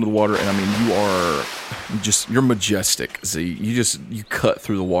you jump into the water, and I mean, you're majestic, Z. You cut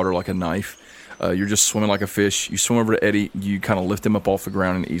through the water like a knife. You're just swimming like a fish. You swim over to Eddie, you kind of lift him up off the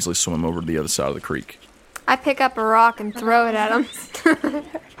ground and easily swim him over to the other side of the creek. I pick up a rock and throw it at him.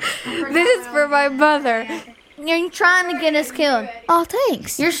 This is for my mother. You're trying to get us killed. Oh,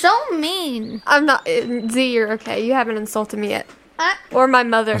 thanks. You're so mean. I'm not. Z, you're okay. You haven't insulted me yet. Or my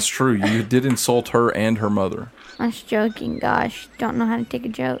mother. That's true. You did insult her and her mother. I was joking, gosh. Don't know how to take a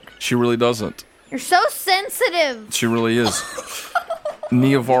joke. She really doesn't. You're so sensitive. She really is.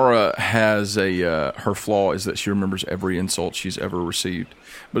 Niavara has her flaw is that she remembers every insult she's ever received,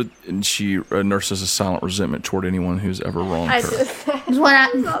 and she nurses a silent resentment toward anyone who's ever wronged her.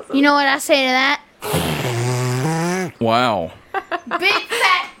 You know what I say to that? Wow. Big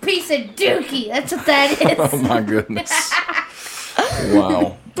fat piece of dookie. That's what that is. Oh my goodness.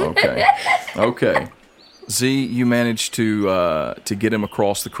 Wow. Okay. Z, you managed to get him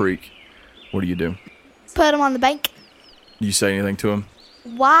across the creek. What do you do? Put him on the bank. Do you say anything to him?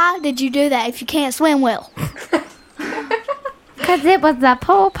 Why did you do that if you can't swim well? Because it was a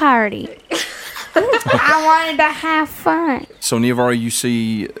pool party. I wanted to have fun. So, Niavara, you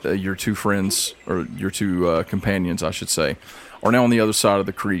see your two friends, or your two companions, I should say, are now on the other side of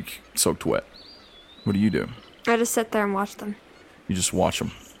the creek, soaked wet. What do you do? I just sit there and watch them. You just watch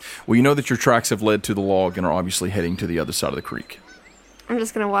them. Well, you know that your tracks have led to the log and are obviously heading to the other side of the creek. I'm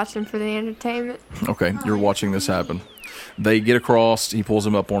just going to watch them for the entertainment. Okay, you're watching this happen. They get across, he pulls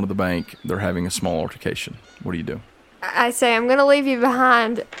them up onto the bank. They're having a small altercation. What do you do? I say, I'm going to leave you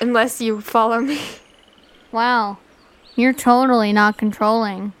behind unless you follow me. Wow. You're totally not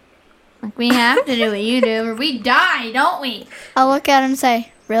controlling. Like, we have to do what you do or we die, don't we? I look at him and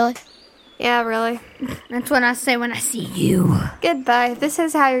say, really? Yeah, really. That's what I say when I see you. Goodbye. If this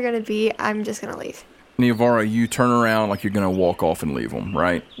is how you're going to be, I'm just going to leave. Niavara, you turn around like you're going to walk off and leave them,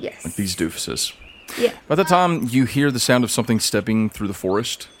 right? Yes. Like these doofuses. Yeah. By the time you hear the sound of something stepping through the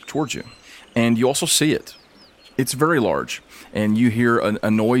forest towards you, and you also see it. It's very large, and you hear a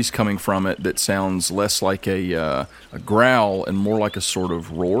noise coming from it that sounds less like a growl and more like a sort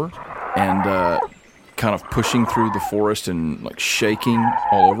of roar, and kind of pushing through the forest and like shaking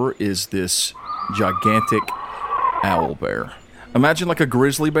all over is this gigantic owl bear. Imagine like a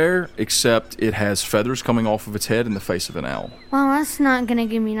grizzly bear, except it has feathers coming off of its head and the face of an owl. Well, that's not going to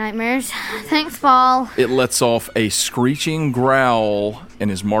give me nightmares. Thanks, Paul. It lets off a screeching growl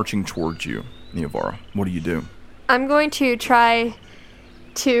and is marching towards you, Niavara. What do you do? I'm going to try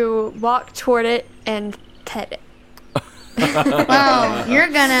to walk toward it and pet it. Oh, you're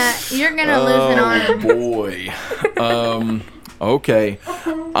gonna lose an arm. Boy. Okay.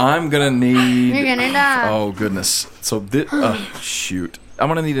 I'm gonna need. You're gonna die. Oh goodness. So shoot. I'm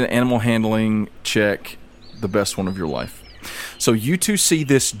gonna need an animal handling check, the best one of your life. So you two see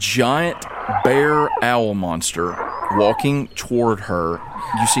this giant bear owl monster walking toward her.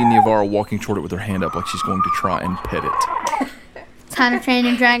 You see Neavara walking toward it with her hand up like she's going to try and pet it. It's How to Train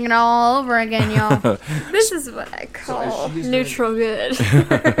Your Dragon all over again, y'all. This is what I call neutral good.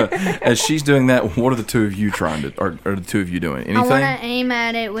 As she's doing that, what are the two of you trying to, or are the two of you doing? I want Anything? to aim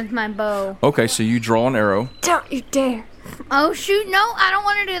at it with my bow. Okay, so you draw an arrow. Don't you dare. Oh, shoot. No, I don't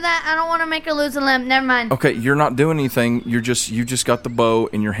want to do that. I don't want to make her lose a limb. Never mind. Okay, you're not doing anything. You just got the bow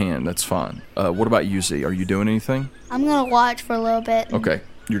in your hand. That's fine. What about you, Z? Are you doing anything? I'm gonna watch for a little bit. Okay,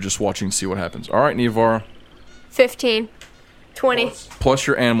 you're just watching to see what happens. All right, Neavara. 15. 20. Plus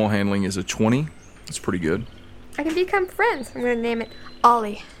your animal handling is a 20. That's pretty good. I can become friends. I'm going to name it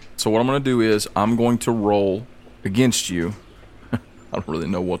Ollie. So what I'm going to do is I'm going to roll against you. I don't really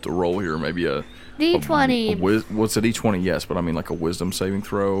know what to roll here. Maybe a D20. what's a D20? Yes, but I mean like a wisdom saving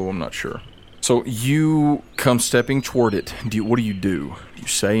throw. I'm not sure. So you come stepping toward it. What do? Do you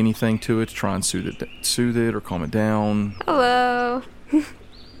say anything to it to try and soothe it or calm it down? Hello.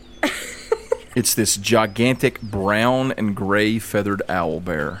 It's this gigantic brown and gray feathered owl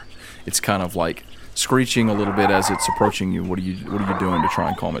bear. It's kind of like screeching a little bit as it's approaching you. What are you doing to try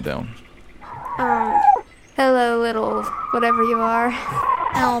and calm it down? Hello, little whatever you are.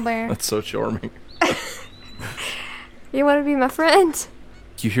 Owlbear. That's so charming. You want to be my friend?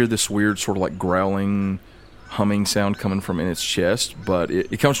 You hear this weird sort of like growling, humming sound coming from in its chest, but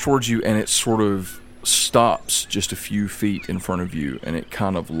it comes towards you and it sort of stops just a few feet in front of you, and it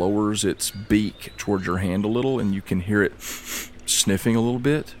kind of lowers its beak towards your hand a little, and you can hear it sniffing a little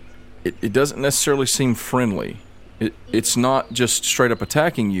bit. It doesn't necessarily seem friendly. It's not just straight up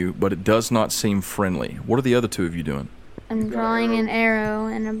attacking you, but it does not seem friendly. What are the other two of you doing? I'm drawing an arrow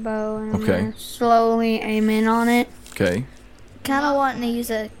and a bow, and I'm Okay. going to slowly aim in on it. Okay. Kind of wanting to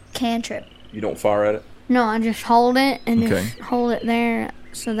use a cantrip. You don't fire at it? No, I just hold it and Okay. just hold it there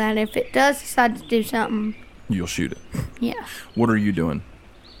so that if it does decide to do something, You'll shoot it. yeah. What are you doing?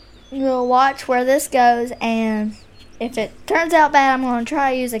 We'll watch where this goes, and if it turns out bad, I'm going to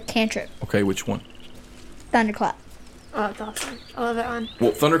try to use a cantrip. Okay, which one? Thunderclap. Oh, that's awesome. I love that one.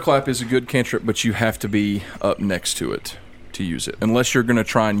 Well, Thunderclap is a good cantrip, but you have to be up next to it to use it. Unless you're going to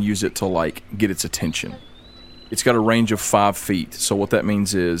try and use it to, like, get its attention. It's got a range of 5 feet, so what that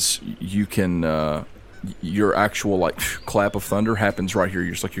means is you can, your actual, like, clap of thunder happens right here.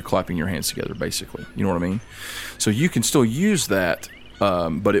 It's like you're clapping your hands together, basically. You know what I mean? So you can still use that,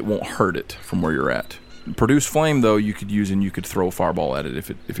 but it won't hurt it from where you're at. Produce Flame, though, you could use, and you could throw a fireball at it if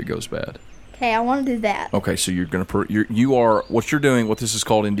it goes bad. Okay, I want to do that. Okay, so you're gonna you are what you're doing. What this is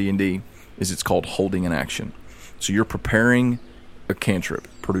called in D&D is it's called holding an action. So you're preparing a cantrip,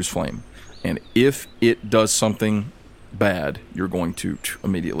 Produce Flame, and if it does something bad, you're going to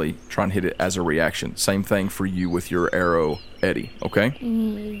immediately try and hit it as a reaction. Same thing for you with your arrow, Eddie.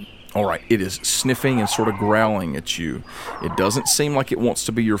 Okay. All right. It is sniffing and sort of growling at you. It doesn't seem like it wants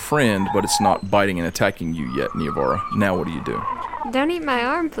to be your friend, but it's not biting and attacking you yet, Neavara. Now what do? Don't eat my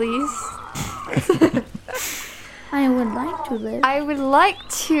arm, please. I would like to live. I would like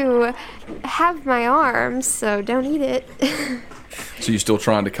to have my arm, so don't eat it. So you're still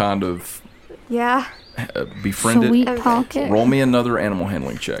trying to kind of Yeah. befriend Sweet Okay. pocket. Roll me another animal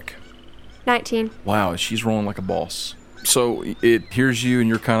handling check. 19. Wow, she's rolling like a boss. So it hears you, and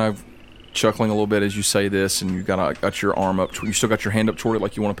you're kind of chuckling a little bit as you say this, and you got your arm up. You still got your hand up toward it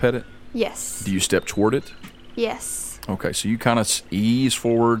like you want to pet it? Yes. Do you step toward it? Yes. Okay, so you kind of ease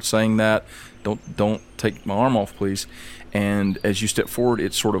forward saying that. Don't take my arm off, please. And as you step forward,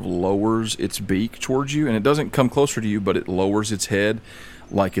 it sort of lowers its beak towards you, and it doesn't come closer to you, but it lowers its head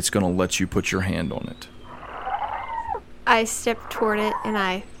like it's going to let you put your hand on it. I step toward it and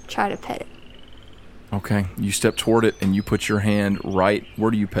I try to pet it. Okay, you step toward it, and you put your hand right,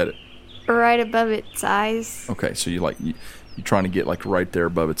 where do you pet it? Right above its eyes. Okay, so you're trying to get like right there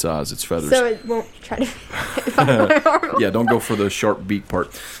above its eyes, its feathers. So it won't try to find my arm. Yeah, don't go for the sharp beak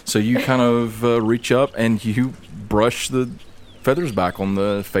part. So you kind of reach up and you brush the feathers back on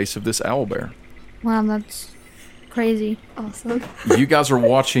the face of this owl bear. Wow, that's crazy. Awesome. You guys are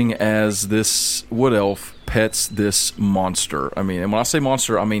watching as this wood elf pets this monster. I mean, and when I say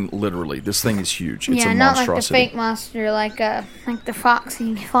monster, I mean literally. This thing is huge. It's Yeah, a not like the monstrosity. fake monster, like the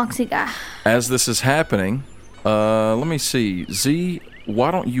foxy guy. As this is happening, let me see. Z,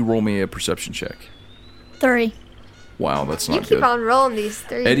 why don't you roll me a perception check? 3. Wow, that's You not keep good. on rolling these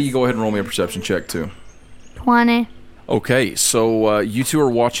threes. Eddie, you go ahead and roll me a perception check too. 20. Okay, so you two are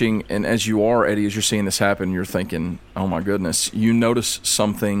watching, and as you are, Eddie, as you're seeing this happen, you're thinking, oh my goodness, you notice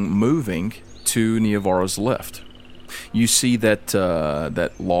something moving to Neavara's left. You see that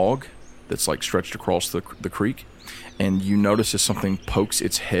that log that's like stretched across the creek, and you notice as something pokes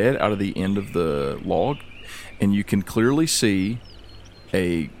its head out of the end of the log, and you can clearly see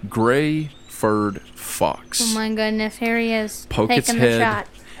a gray furred fox Oh my goodness, here he is. poke its taking the head shot.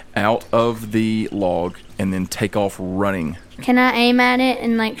 out of the log and then take off running. Can I aim at it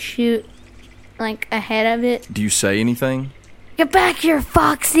and like shoot like ahead of it? Do you say anything? Get back here,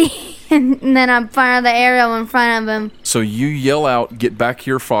 Foxy! and then I fire the arrow in front of him. So you yell out, "Get back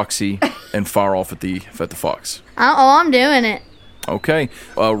here, Foxy," and fire off at the fox. I'm doing it. Okay,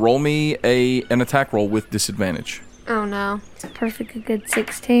 roll me an attack roll with disadvantage. Oh no. Perfect, a good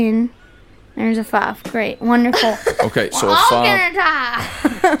 16. There's a 5. Great, wonderful. Okay, so a I'm 5. gonna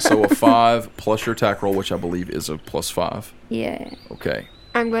die. So a 5 plus your attack roll, which I believe is a +5. Yeah. Okay.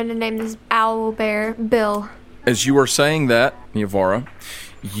 I'm going to name this owl bear Bill. As you are saying that, Niavara,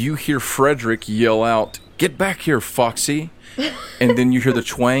 you hear Frederick yell out, "Get back here, Foxy!" And then you hear the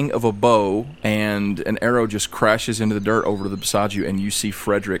twang of a bow, and an arrow just crashes into the dirt over to the beside you, and you see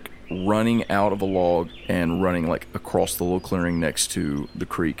Frederick running out of a log and running like across the little clearing next to the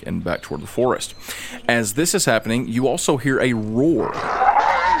creek and back toward the forest. As this is happening, you also hear a roar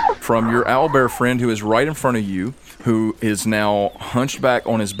from your owlbear friend who is right in front of you, who is now hunched back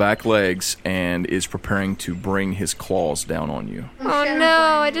on his back legs and is preparing to bring his claws down on you. Oh no,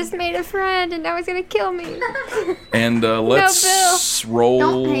 I just made a friend and now he's gonna kill me. And let's Don't hate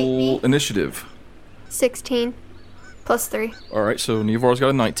roll me. initiative. 16 plus 3. All right, so Nivar's got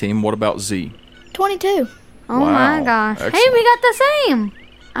a 19. What about Z? 22. Oh Wow. my gosh. Hey, Excellent. we got the same.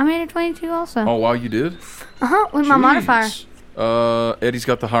 I made a 22 also. Oh, wow, you did? With my modifier. Jeez. Eddie's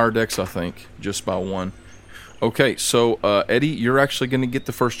got the higher dex, I think, just by 1. Okay, so Eddie, you're actually going to get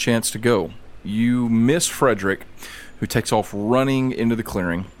the first chance to go. You miss Frederick, who takes off running into the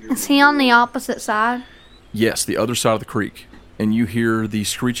clearing. Is he on the opposite side? Yes, the other side of the creek. And you hear the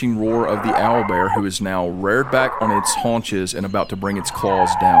screeching roar of the owlbear, who is now reared back on its haunches and about to bring its claws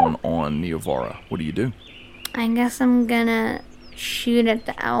down on Niavara. What do you do? I guess I'm gonna shoot at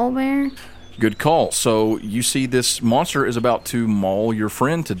the owlbear. Good call. So you see this monster is about to maul your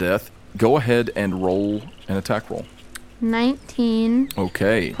friend to death. Go ahead and roll an attack roll. 19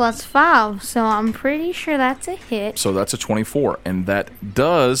 Okay. plus 5, so I'm pretty sure that's a hit. So that's a 24, and that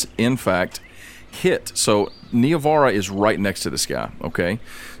does, in fact, hit. So Niavara is right next to this guy, okay?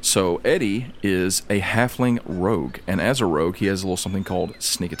 So Eddie is a halfling rogue, and as a rogue, he has a little something called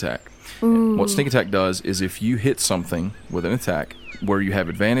sneak attack. What sneak attack does is if you hit something with an attack where you have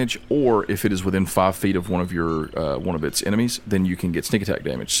advantage, or if it is within 5 feet of one of its enemies, then you can get sneak attack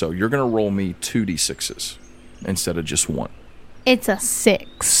damage. So you're going to roll me 2d6s instead of just 1. It's a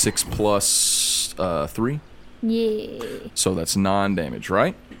 6. 6 plus 3, Yeah. so that's 9 damage,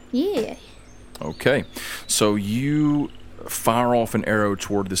 right? Yeah. Okay, so you fire off an arrow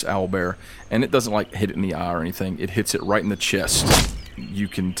toward this owlbear, and it doesn't like hit it in the eye or anything. It hits it right in the chest. You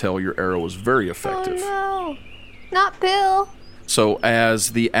can tell your arrow was very effective. Oh no. Not Bill. So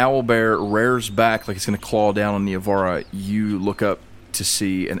as the owlbear rears back like it's going to claw down on Niavara, you look up to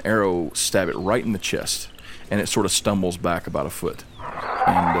see an arrow stab it right in the chest, and it sort of stumbles back about a foot.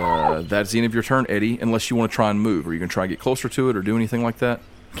 And that's the end of your turn, Eddie, unless you want to try and move. Are you going to try and get closer to it or do anything like that?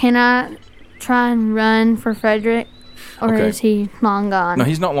 Can I try and run for Frederick? Or Okay. is he long gone? No,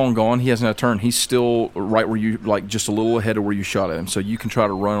 he's not long gone. He hasn't had a turn. He's still right where you, like, just a little ahead of where you shot at him. So you can try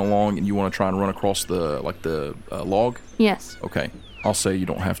to run along, and you want to try and run across the log. Yes. Okay, I'll say you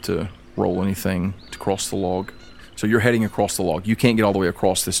don't have to roll anything to cross the log. So you're heading across the log. You can't get all the way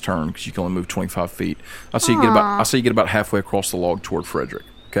across this turn because you can only move 25 feet. I say you get about halfway across the log toward Frederick.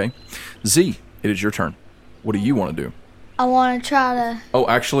 Okay, Z, it is your turn. What do you want to do? I want to try to. Oh,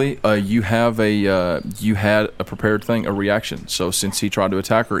 actually, you have you had a prepared thing, a reaction. So since he tried to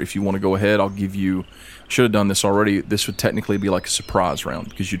attack her, if you want to go ahead, I'll give you. Should have done this already. This would technically be like a surprise round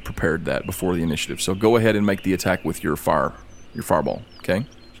because you'd prepared that before the initiative. So go ahead and make the attack with your fireball. Okay.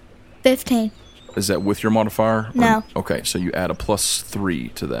 15. Is that with your modifier? No. Okay, so you add a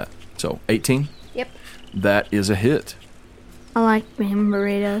 +3 to that. So 18. Yep. That is a hit. I like being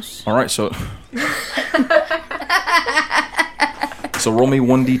burritos. All right, so so roll me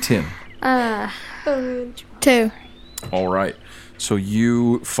 1d10. 2. All right. So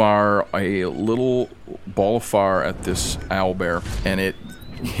you fire a little ball of fire at this owlbear, and it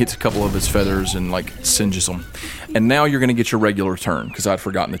hits a couple of its feathers and like singes them. And now you're going to get your regular turn because I'd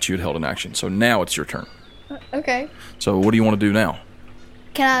forgotten that you had held an action. So now it's your turn. Okay. So what do you want to do now?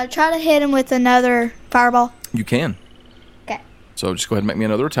 Can I try to hit him with another fireball? You can. Okay. So just go ahead and make me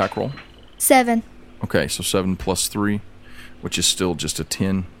another attack roll. 7. Okay, so 7 plus 3, which is still just a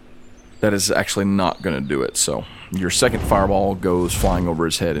 10. That is actually not going to do it. So your second fireball goes flying over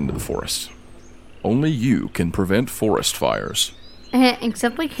his head into the forest. Only you can prevent forest fires.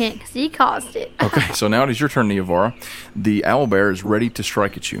 Except we can't because he caused it. Okay, so now it is your turn, Neovara. The owlbear is ready to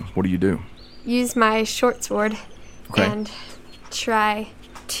strike at you. What do you do? Use my short sword Okay. and try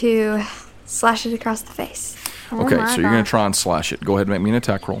to slash it across the face. Okay, my so you're going God. to try and slash it. Go ahead and make me an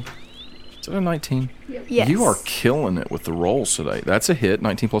attack roll. Is that a 19? Yes. You are killing it with the rolls today. That's a hit.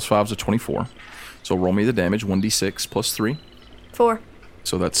 19 plus 5 is a 24. So roll me the damage. 1d6 plus 3. 4.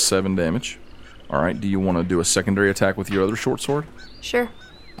 So that's 7 damage. All right, do you want to do a secondary attack with your other short sword? Sure.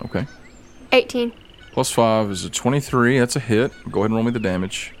 Okay. 18. Plus 5 is a 23. That's a hit. Go ahead and roll me the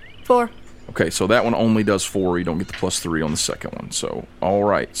damage. 4. Okay, so that one only does 4. You don't get the plus 3 on the second one. So, all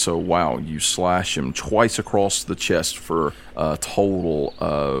right. So, wow, you slash him twice across the chest for a total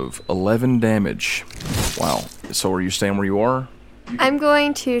of 11 damage. Wow. So, are you staying where you are? I'm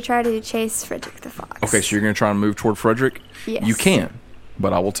going to try to chase Frederick the Fox. Okay, so you're going to try and move toward Frederick? Yes. You can,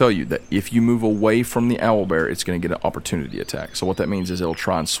 but I will tell you that if you move away from the owlbear, it's going to get an opportunity attack. So, what that means is it'll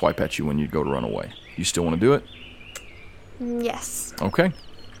try and swipe at you when you go to run away. You still want to do it? Yes. Okay.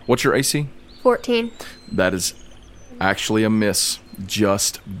 What's your AC? 14. That is actually a miss,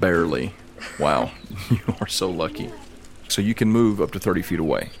 just barely. Wow, you are so lucky. So you can move up to 30 feet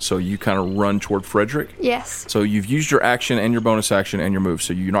away. So you kind of run toward Frederick. Yes. So you've used your action and your bonus action and your move.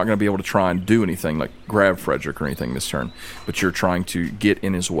 So you're not going to be able to try and do anything like grab Frederick or anything this turn. But you're trying to get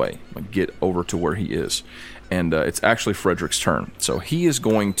in his way, like get over to where he is. And it's actually Frederick's turn. So he is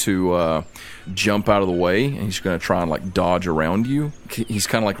going to jump out of the way, and he's going to try and like dodge around you. He's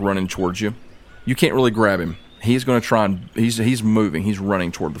kind of like running towards you. You can't really grab him. He's going to try and he's moving. He's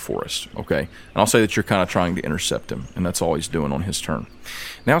running toward the forest. Okay, and I'll say that you're kind of trying to intercept him, and that's all he's doing on his turn.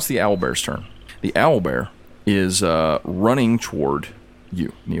 Now it's the owlbear's turn. The owlbear is running toward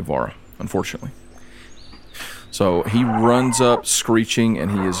you, Neovara. Unfortunately, so he runs up, screeching, and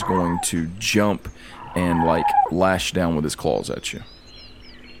he is going to jump and like lash down with his claws at you,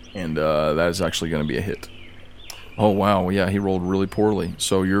 and that is actually going to be a hit. Oh wow, yeah, he rolled really poorly.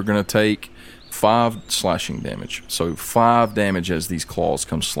 So you're going to take 5 slashing damage. So 5 damage as these claws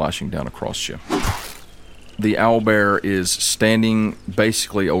come slashing down across you. The owlbear is standing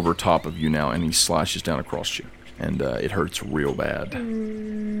basically over top of you now, and he slashes down across you. And it hurts real bad.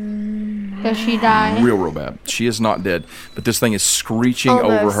 Does she die? Real bad. She is not dead, but this thing is screeching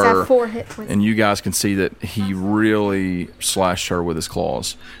Almost. over I her. have 4 hit points. And you guys can see that he really slashed her with his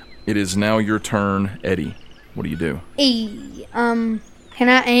claws. It is now your turn, Eddie. What do you do? Can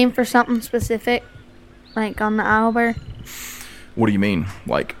I aim for something specific? Like on the owlbear? What do you mean?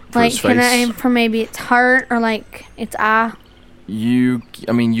 Like for Like, his face? can I aim for maybe its heart or like its eye? You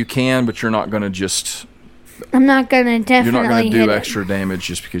can, but you're not going to just... I'm not gonna You're definitely not going to hit do it. extra damage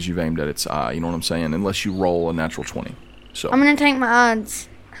just because you've aimed at its eye. You know what I'm saying? Unless you roll a natural 20. So I'm gonna take my odds.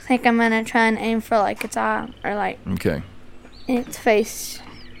 I think I'm gonna try and aim for like its eye or like okay. its face.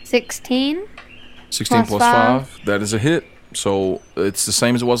 16. 16 Plus plus 5. 5. That is a hit. So it's the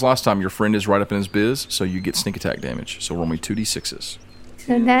same as it was last time. Your friend is right up in his biz, so you get sneak attack damage. So roll me 2d6s.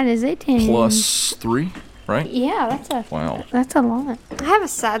 So that is a 10. Plus 3, right? Yeah, Wow. that's a lot. I have a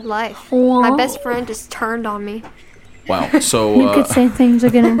sad life. Wow. My best friend just turned on me. Wow. So You could say things are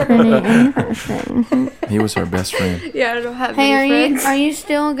getting pretty interesting. he was our best friend. Yeah, I don't have Hey, any friends. are you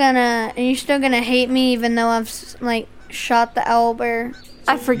still gonna hate me even though I've like shot the owlbear?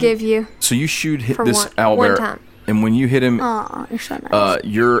 I forgive you. So you hit For this one owlbear, time. and when you hit him, Aw, you're so nice.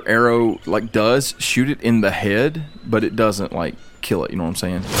 your arrow like does shoot it in the head, but it doesn't like kill it. You know what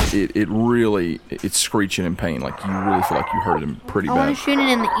I'm saying? It's screeching in pain. Like you really feel like you hurt him pretty I want bad. to shoot it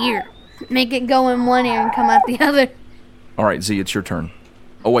in the ear. Make it go in one ear and come out the other. All right, Z, it's your turn.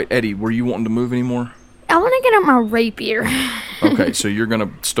 Oh wait, Eddie, were you wanting to move anymore? I want to get out my rapier. Okay, so you're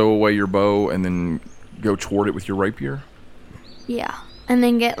gonna stow away your bow and then go toward it with your rapier. Yeah. And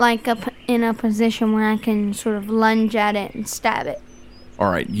then get like up in a position where I can sort of lunge at it and stab it.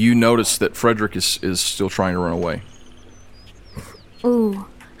 All right, you notice that Frederick is still trying to run away. Ooh.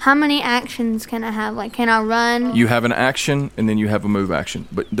 How many actions can I have? Like, can I run? You have an action and then you have a move action,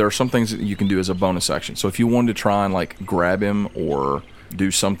 but there are some things that you can do as a bonus action. So if you wanted to try and like grab him or do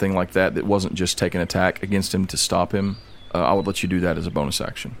something like that wasn't just take an attack against him to stop him, I would let you do that as a bonus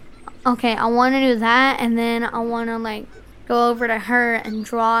action. Okay, I want to do that, and then I want to like go over to her and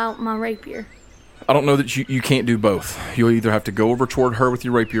draw out my rapier. I don't know that you can't do both. You'll either have to go over toward her with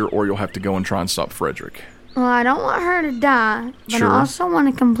your rapier or you'll have to go and try and stop Frederick. Well, I don't want her to die, but Sure. I also want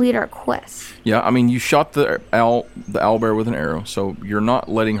to complete our quest. Yeah, I mean, you shot the owlbear with an arrow, so you're not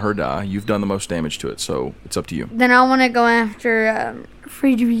letting her die. You've done the most damage to it, so it's up to you. Then I want to go after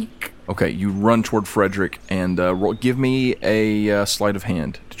Frederick. Okay, you run toward Frederick and give me a sleight of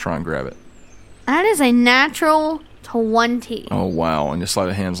hand to try and grab it. That is a natural 20. Oh wow! And your sleight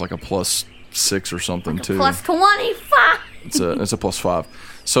of hand's like a +6 or something too. Plus 25. It's a +5.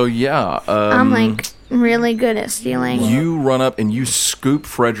 So yeah, I'm like really good at stealing. you run up and you scoop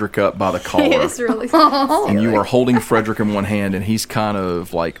Frederick up by the collar. It's really And you are holding Frederick in one hand, and he's kind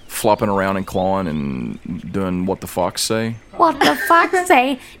of like flopping around and clawing and doing what the fox say. What the fuck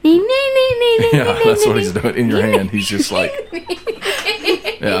say? Nee, nee, nee, nee, nee, Yeah, nee, that's nee, what he's nee. doing in your hand. He's just like,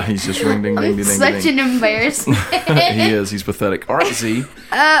 yeah, he's just ring ding ding ding ding Such ding. an embarrassment. He is. He's pathetic. All right, Z.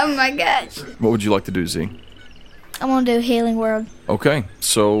 Oh my gosh. What would you like to do, Z? I'm gonna do Healing Word. Okay.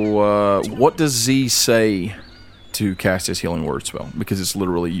 So, what does Z say to cast his healing word spell? Because it's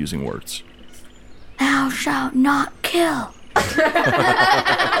literally using words. Thou shalt not kill.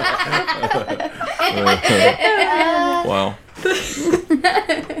 Wow.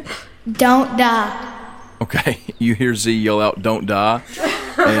 Don't die. Okay. You hear Z yell out, "Don't die,"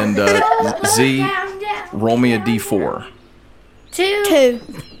 and Z, roll me a D4. 2.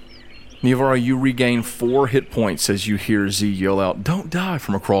 Neavara, you regain 4 hit points as you hear Z yell out, "Don't die,"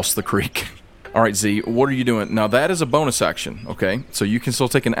 from across the creek. All right, Z, what are you doing? Now, that is a bonus action, okay? So you can still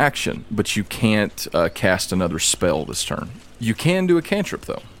take an action, but you can't cast another spell this turn. You can do a cantrip,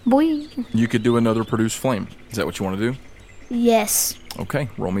 though. Boy. You could do another Produce Flame. Is that what you want to do? Yes. Okay,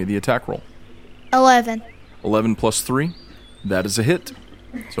 roll me the attack roll. 11. 11 plus 3, that is a hit.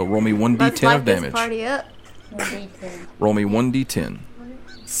 So roll me 1d10 Let's light of this damage. party up. Roll me 1d10.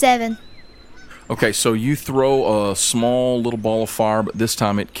 7. Okay, so you throw a small little ball of fire, but this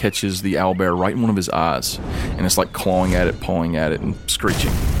time it catches the owlbear right in one of his eyes. And it's like clawing at it, pawing at it, and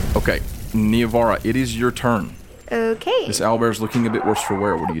screeching. Okay, Neavara, it is your turn. Okay. This owlbear's looking a bit worse for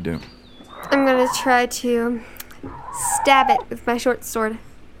wear. What do you do? I'm gonna try to stab it with my short sword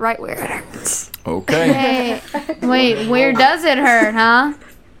right where it hurts. Okay. Hey, wait, where does it hurt, huh?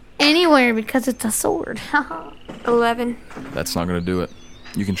 Anywhere, because it's a sword. 11. That's not going to do it.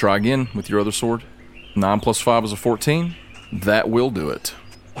 You can try again with your other sword. 9 plus 5 is a 14. That will do it.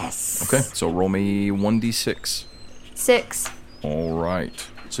 Yes. Okay, so roll me 1d6. 6. All right.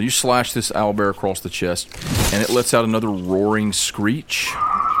 So you slash this owlbear across the chest, and it lets out another roaring screech.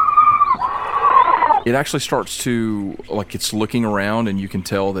 It actually starts to, like, it's looking around, and you can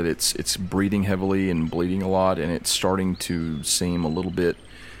tell that it's breathing heavily and bleeding a lot, and it's starting to seem a little bit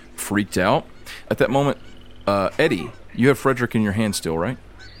freaked out. At that moment, Eddie, you have Frederick in your hand still, right?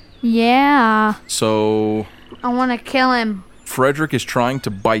 Yeah. So I want to kill him. Frederick is trying to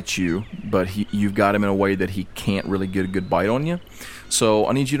bite you, but you've got him in a way that he can't really get a good bite on you. So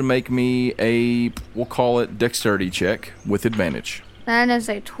I need you to make me we'll call it dexterity check with advantage. That is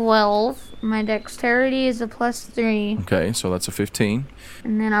a 12. My dexterity is a +3. Okay, so that's a 15.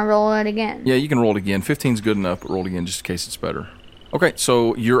 And then I roll it again. Yeah, you can roll it again. 15's good enough, but roll it again just in case it's better. Okay,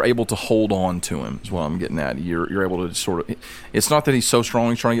 so you're able to hold on to him is what I'm getting at. You're able to sort of... It's not that he's so strong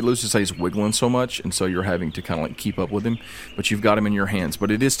he's trying to get loose. It's that he's wiggling so much, and so you're having to kind of like keep up with him. But you've got him in your hands. But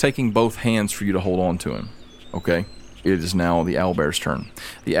it is taking both hands for you to hold on to him. Okay? It is now the owlbear's turn.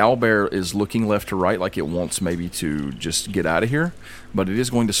 The owlbear is looking left to right like it wants maybe to just get out of here. But it is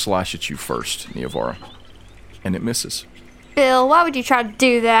going to slash at you first, Neavara. And it misses. Bill, why would you try to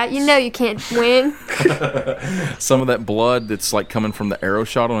do that? You know you can't win. Some of that blood that's like coming from the arrow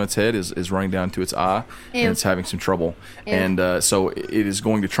shot on its head is running down to its eye, and it's having some trouble. And so it is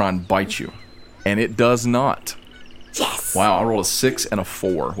going to try and bite you. And it does not. Yes. Wow, I rolled a 6 and a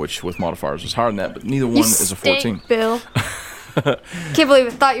 4, which with modifiers was higher than that, but neither one is a 14. Stink, Bill. Can't believe I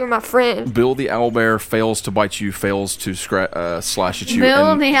thought you were my friend. Bill the owlbear fails to bite you, fails to slash at you.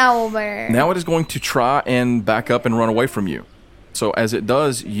 Bill and the owlbear. now it is going to try and back up and run away from you. So as it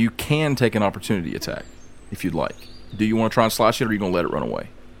does, you can take an opportunity attack if you'd like. Do you want to try and slash it, or are you going to let it run away?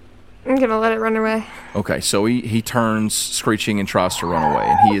 I'm gonna let it run away. Okay, so he turns screeching and tries to run away,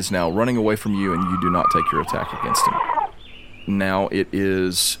 and he is now running away from you, and you do not take your attack against him. Now it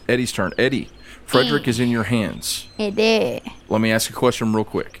is Eddie's turn. Eddie, Frederick is in your hands. It did. Let me ask a question real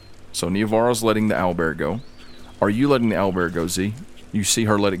quick. So Neavara's letting the owlbear go. Are you letting the owlbear go, Z? You see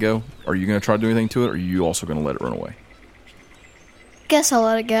her let it go? Are you going to try to do anything to it, or are you also going to let it run away? Guess I'll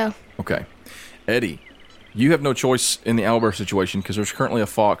let it go. Okay. Eddie, you have no choice in the owlbear situation because there's currently a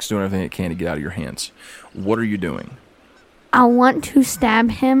fox doing everything it can to get out of your hands. What are you doing? I want to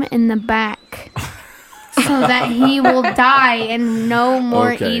stab him in the back so that he will die and no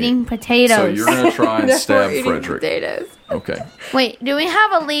more Okay. eating potatoes. So you're going to try and stab Eating Frederick. potatoes. Okay. Wait, do we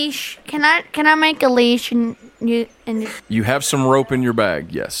have a leash? Can I make a leash and You have some rope in your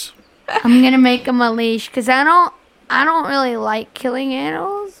bag, yes. I'm gonna make him a leash because I I don't really like killing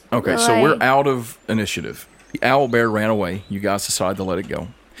animals. Okay, but, so we're like, out of initiative. The owl bear ran away. You guys decide to let it go.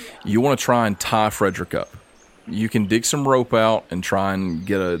 You want to try and tie Frederick up. You can dig some rope out and try and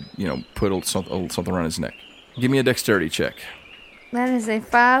get put something around his neck. Give me a dexterity check. That is a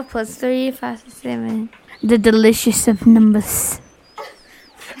 5 plus 3, 5 plus 7. The delicious of numbers.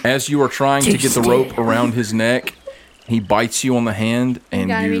 As you are trying to get the rope around his neck, he bites you on the hand and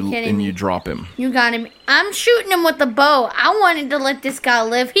gotta be kidding me. you drop him. You got him. I'm shooting him with the bow. I wanted to let this guy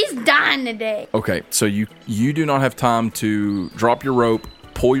live. He's dying today. Okay, so you do not have time to drop your rope,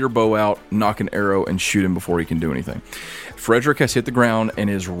 pull your bow out, knock an arrow, and shoot him before he can do anything. Frederick has hit the ground and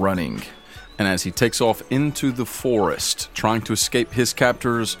is running. And as he takes off into the forest, trying to escape his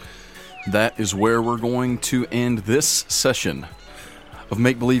captors, that is where we're going to end this session of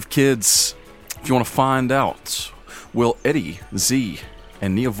Make Believe Kids. If you want to find out, will Eddie, Z,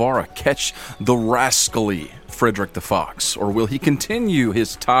 and Niavara catch the rascally Frederick the Fox? Or will he continue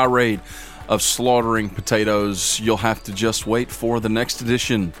his tirade of slaughtering potatoes? You'll have to just wait for the next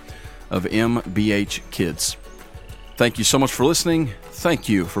edition of MBH Kids. Thank you so much for listening. Thank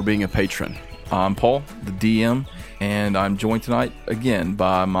you for being a patron. I'm Paul, the DM, and I'm joined tonight again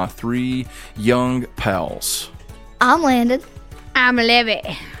by my 3 young pals. I'm Landon. I'm Libby.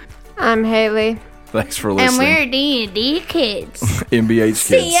 I'm Haley. Thanks for And listening. we're D&D kids. MBH Kids.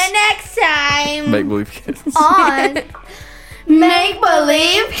 See you next time. Make Believe Kids. On Make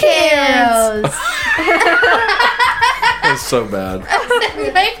Believe Kids. That's so bad.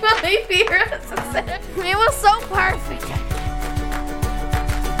 Make Believe Heroes. It was so perfect.